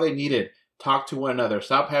 That's all they needed. Talk to one another.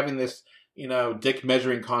 Stop having this, dick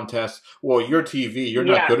measuring contest. Well, you're TV. You're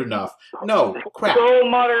not good enough. No, crap.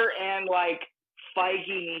 Perlmutter and, Feige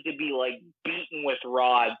need to be, beaten with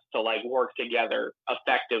rods to, work together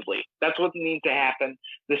effectively. That's what needs to happen.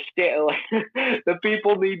 The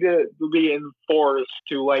people need to be enforced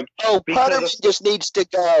to, Putterman just needs to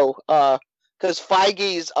go, because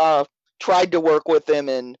Feige's tried to work with him,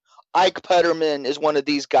 and Ike Putterman is one of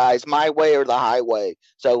these guys, my way or the highway.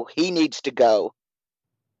 So he needs to go.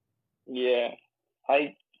 Yeah.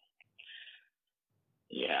 I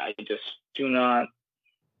just do not.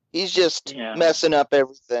 He's just messing up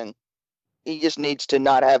everything. He just needs to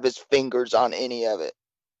not have his fingers on any of it.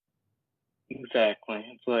 Exactly.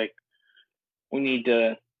 It's like we need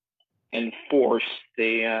to enforce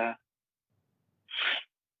the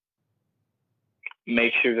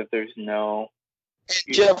make sure that there's no.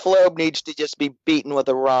 And Jeff Loeb needs to just be beaten with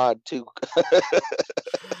a rod too.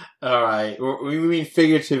 All right, we mean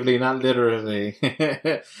figuratively, not literally, so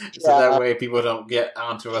that way people don't get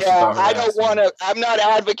onto us. Yeah, I don't want to. I'm not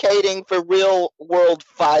advocating for real world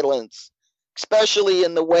violence, especially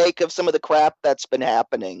in the wake of some of the crap that's been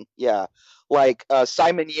happening. Yeah, like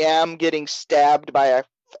Simon Yam getting stabbed by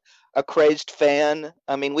a crazed fan.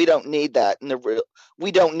 I mean, we don't need that in the real.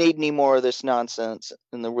 We don't need any more of this nonsense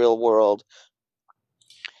in the real world.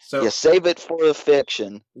 So You save it for the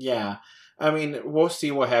fiction. yeah, I mean, we'll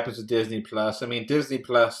see what happens with Disney Plus. I mean, Disney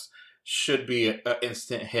Plus should be an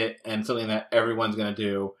instant hit and something that everyone's going to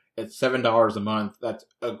do. It's $7 a month. That's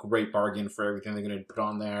a great bargain for everything they're going to put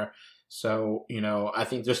on there. So, I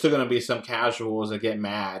think there's still going to be some casuals that get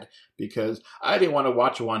mad because I didn't want to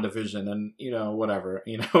watch WandaVision and, whatever,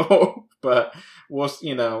 But,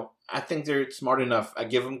 I think they're smart enough. I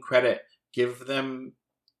give them credit.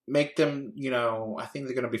 Make them, I think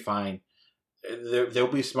they're going to be fine. They'll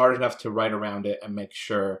be smart enough to write around it and make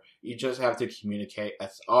sure. You just have to communicate.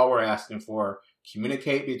 That's all we're asking for.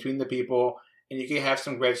 Communicate between the people, and you can have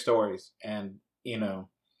some great stories. And,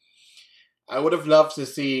 I would have loved to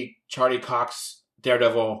see Charlie Cox,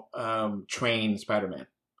 Daredevil, train Spider-Man. It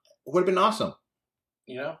would have been awesome,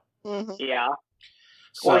 Mm-hmm. Yeah.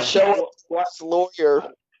 So, Or show us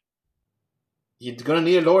lawyer. you're going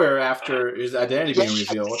to need a lawyer after his identity being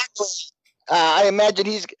revealed. I imagine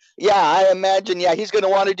he's going to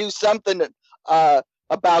want to do something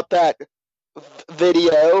about that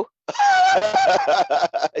video.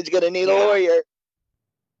 He's going to need a lawyer.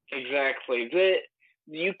 Exactly.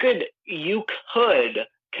 You could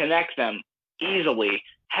connect them easily.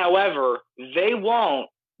 However, they won't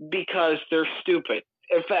because they're stupid.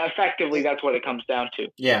 Effectively, that's what it comes down to.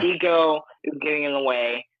 Yeah. Ego is getting in the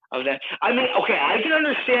way of them. I mean, okay, I can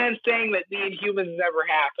understand saying that the Inhumans never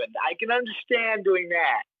happened. I can understand doing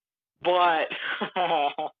that. But,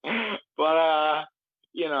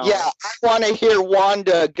 Yeah, I want to hear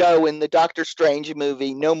Wanda go in the Doctor Strange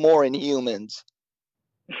movie. No more Inhumans.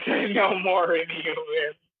 No more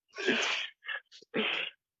Inhumans.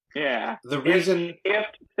 Yeah. The reason... If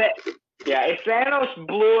Thanos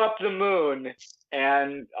blew up the moon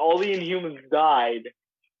and all the Inhumans died,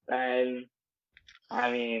 then,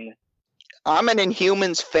 I mean... I'm an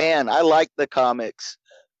Inhumans fan. I like the comics.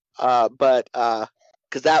 But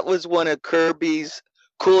because that was one of Kirby's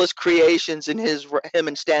coolest creations in him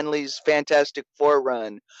and Stan Lee's Fantastic Four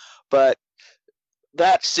run. But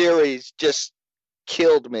that series just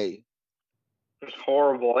killed me. It was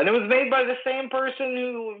horrible. And it was made by the same person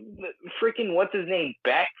who freaking, what's his name,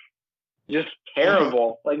 Beck? Just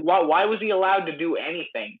terrible. Like, why was he allowed to do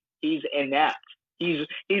anything? He's inept. He's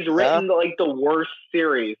written like the worst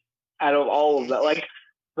series out of all of that. Like,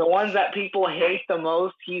 the ones that people hate the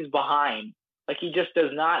most, he's behind. Like, he just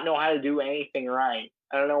does not know how to do anything right.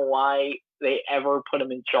 I don't know why they ever put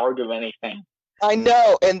him in charge of anything. I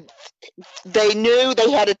know, and they knew they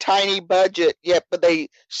had a tiny budget, but they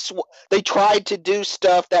tried to do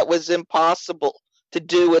stuff that was impossible to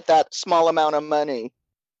do with that small amount of money.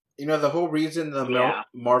 The whole reason the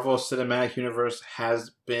Marvel Cinematic Universe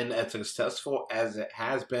has been as successful as it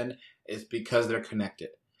has been is because they're connected.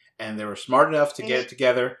 And they were smart enough to get it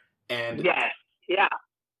together. And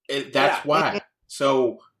that's why.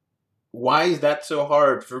 So why is that so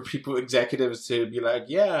hard for executives to be like,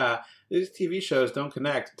 yeah, these TV shows don't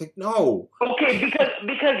connect? It's like, no. Okay,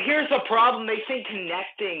 because here's the problem. They think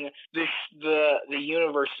connecting the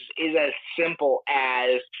universes is as simple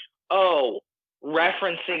as,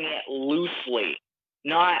 referencing it loosely.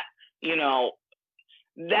 Not,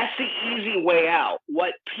 that's the easy way out.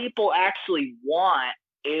 What people actually want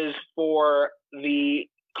is for the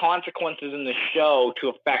consequences in the show to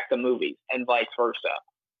affect the movies and vice versa.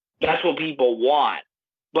 That's what people want.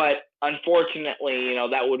 But unfortunately,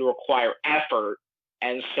 that would require effort.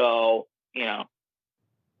 And so,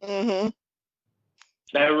 Mm-hmm.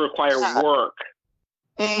 that would require work.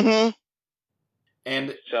 Mm-hmm.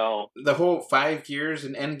 And so the whole 5 years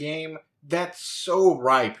in Endgame, that's so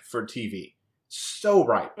ripe for TV. So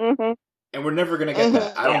ripe. Mm-hmm. And we're never going to get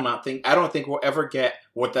that. I don't think we'll ever get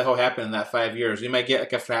what the hell happened in that 5 years. We might get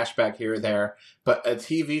like a flashback here or there, but a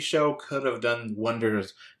TV show could have done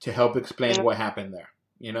wonders to help explain what happened there,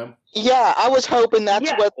 Yeah, I was hoping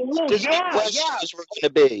that's what Disney Plus shows were going to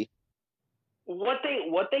be. What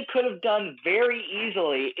they could have done very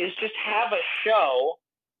easily is just have a show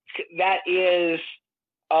that is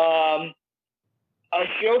a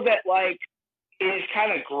show that like is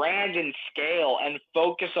kind of grand in scale and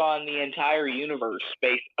focus on the entire universe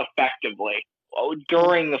space effectively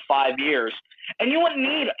during the 5 years. And you wouldn't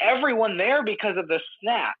need everyone there because of the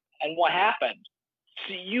snap and what happened.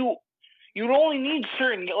 So you'd only need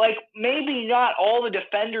certain, like maybe not all the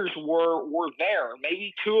defenders were there.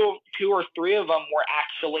 Maybe two or three of them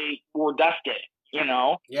were dusted,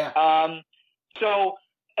 Yeah. So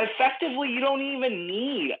effectively you don't even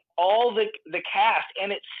need all the cast,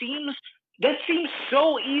 and that seems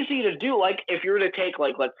so easy to do. Like if you were to take,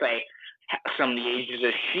 like, let's say some of the Agents of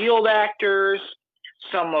S.H.I.E.L.D. actors,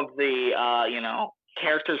 some of the,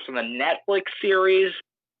 characters from the Netflix series,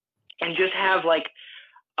 and just have, like,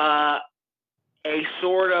 a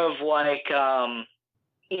sort of, like, a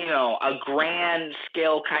grand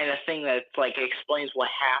scale kind of thing that, like, explains what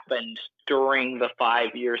happened during the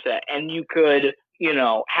 5 years. And you could,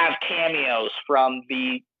 have cameos from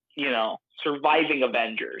the, surviving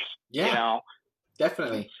Avengers. Yeah,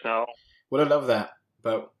 definitely. So would have loved that,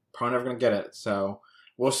 but probably never gonna get it. So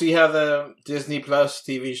we'll see how the Disney Plus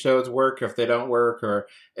TV shows work, if they don't work, or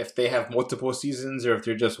if they have multiple seasons, or if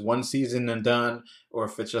they're just one season and done, or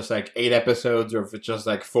if it's just like 8 episodes, or if it's just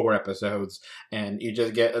like 4 episodes, and you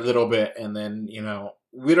just get a little bit, and then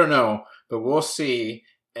we don't know, but we'll see.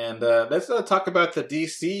 And let's talk about the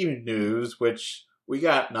DC news, which we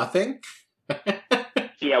got nothing.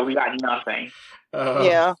 Yeah, we got nothing.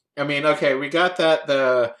 Yeah. I mean, okay, we got that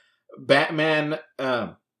the Batman,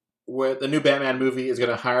 where the new Batman movie is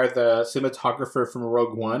going to hire the cinematographer from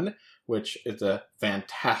Rogue One, which is a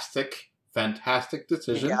fantastic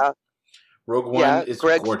decision. Yeah. Rogue One is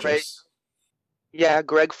gorgeous.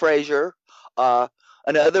 Greg Fraser.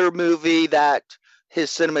 Another movie that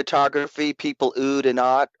his cinematography people oohed and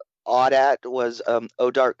awed at was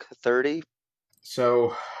O Dark 30.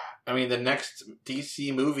 So, I mean, the next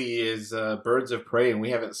DC movie is Birds of Prey, and we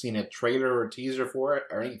haven't seen a trailer or teaser for it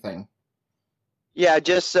or anything. Yeah,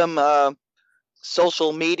 just some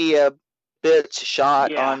social media bits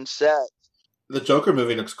shot on set. The Joker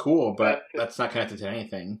movie looks cool, but that's not connected to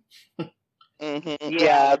anything. Mm-hmm.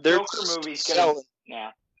 Yeah, the Joker movie's gonna.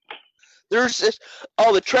 Yeah. There's this.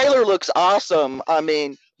 Oh, the trailer looks awesome. I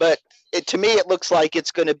mean, but to me, it looks like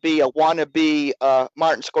it's going to be a wannabe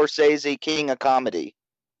Martin Scorsese King of Comedy.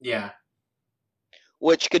 Yeah.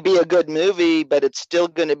 Which could be a good movie, but it's still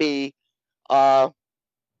going to be a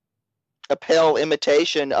pale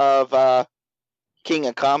imitation of King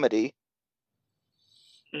of Comedy.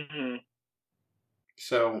 Mm-hmm.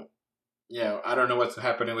 So, I don't know what's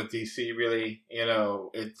happening with DC, really.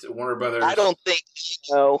 It's Warner Brothers. I don't think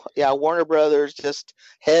so. Yeah, Warner Brothers, just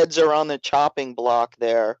heads are on the chopping block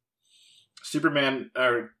there. Superman,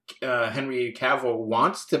 or Henry Cavill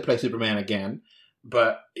wants to play Superman again,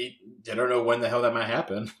 but I don't know when the hell that might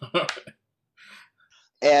happen.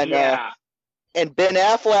 And Ben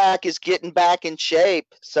Affleck is getting back in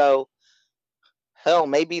shape, so hell,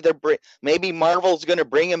 maybe Marvel's going to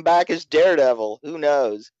bring him back as Daredevil. Who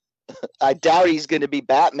knows? I doubt he's going to be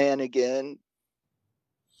Batman again.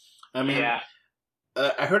 I mean,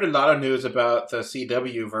 I heard a lot of news about the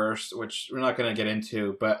CW verse, which we're not going to get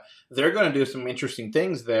into, but they're going to do some interesting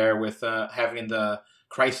things there with having the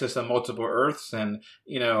Crisis on Multiple Earths, and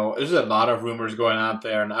there's a lot of rumors going out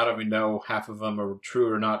there, and I don't even know half of them are true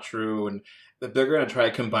or not true, and that they're going to try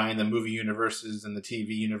to combine the movie universes and the TV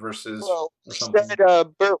universes or something. Said,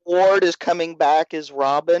 Burt Ward is coming back as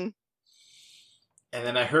Robin. And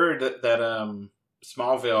then I heard that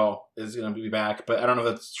Smallville is going to be back, but I don't know if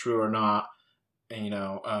that's true or not.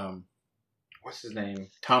 And what's his name?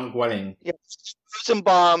 Tom Welling. Yeah,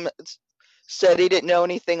 Rosenbaum said he didn't know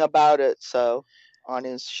anything about it, so on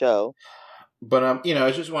his show. But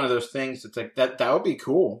it's just one of those things. It's like that would be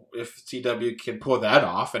cool if CW could pull that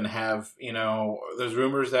off and have there's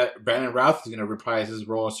rumors that Brandon Routh is going to reprise his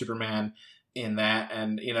role as Superman in that,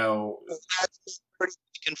 and that's pretty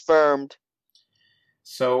confirmed.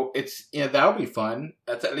 So it's that would be fun.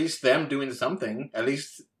 That's at least them doing something. At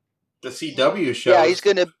least the CW show. Yeah, he's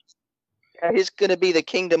gonna be the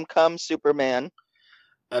Kingdom Come Superman.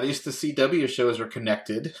 At least the CW shows are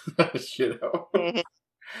connected, Mm-hmm.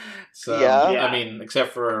 So I mean,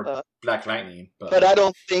 except for Black Lightning. But I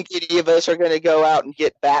don't think any of us are going to go out and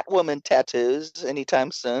get Batwoman tattoos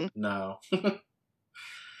anytime soon. No.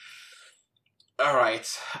 All right,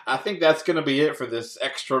 I think that's going to be it for this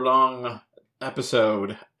extra long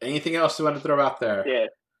episode. Anything else you want to throw out there?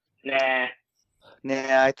 Yeah.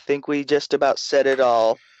 Nah, I think we just about said it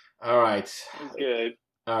all. All right. Good.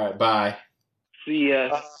 All right, bye. See ya.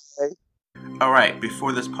 Bye. All right,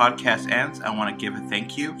 before this podcast ends, I want to give a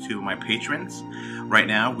thank you to my patrons. Right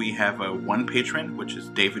now, we have one patron, which is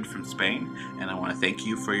David from Spain, and I want to thank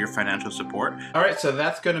you for your financial support. All right, so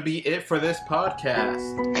that's going to be it for this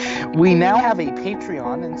podcast. We now have a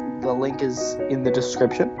Patreon, and the link is in the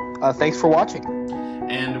description. Thanks for watching.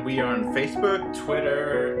 And we are on Facebook,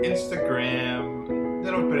 Twitter, Instagram. They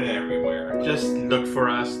don't put it everywhere. Just look for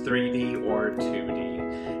us, 3D or 2D.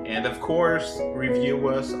 And of course, review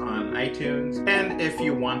us on iTunes. And if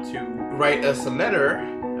you want to write us a letter,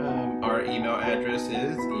 our email address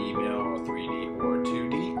is email3dortwo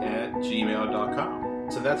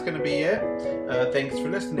d@gmail.com. So that's going to be it. Thanks for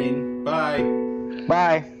listening. Bye.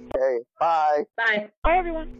 Bye. Okay. Okay, bye. Bye. Bye, everyone.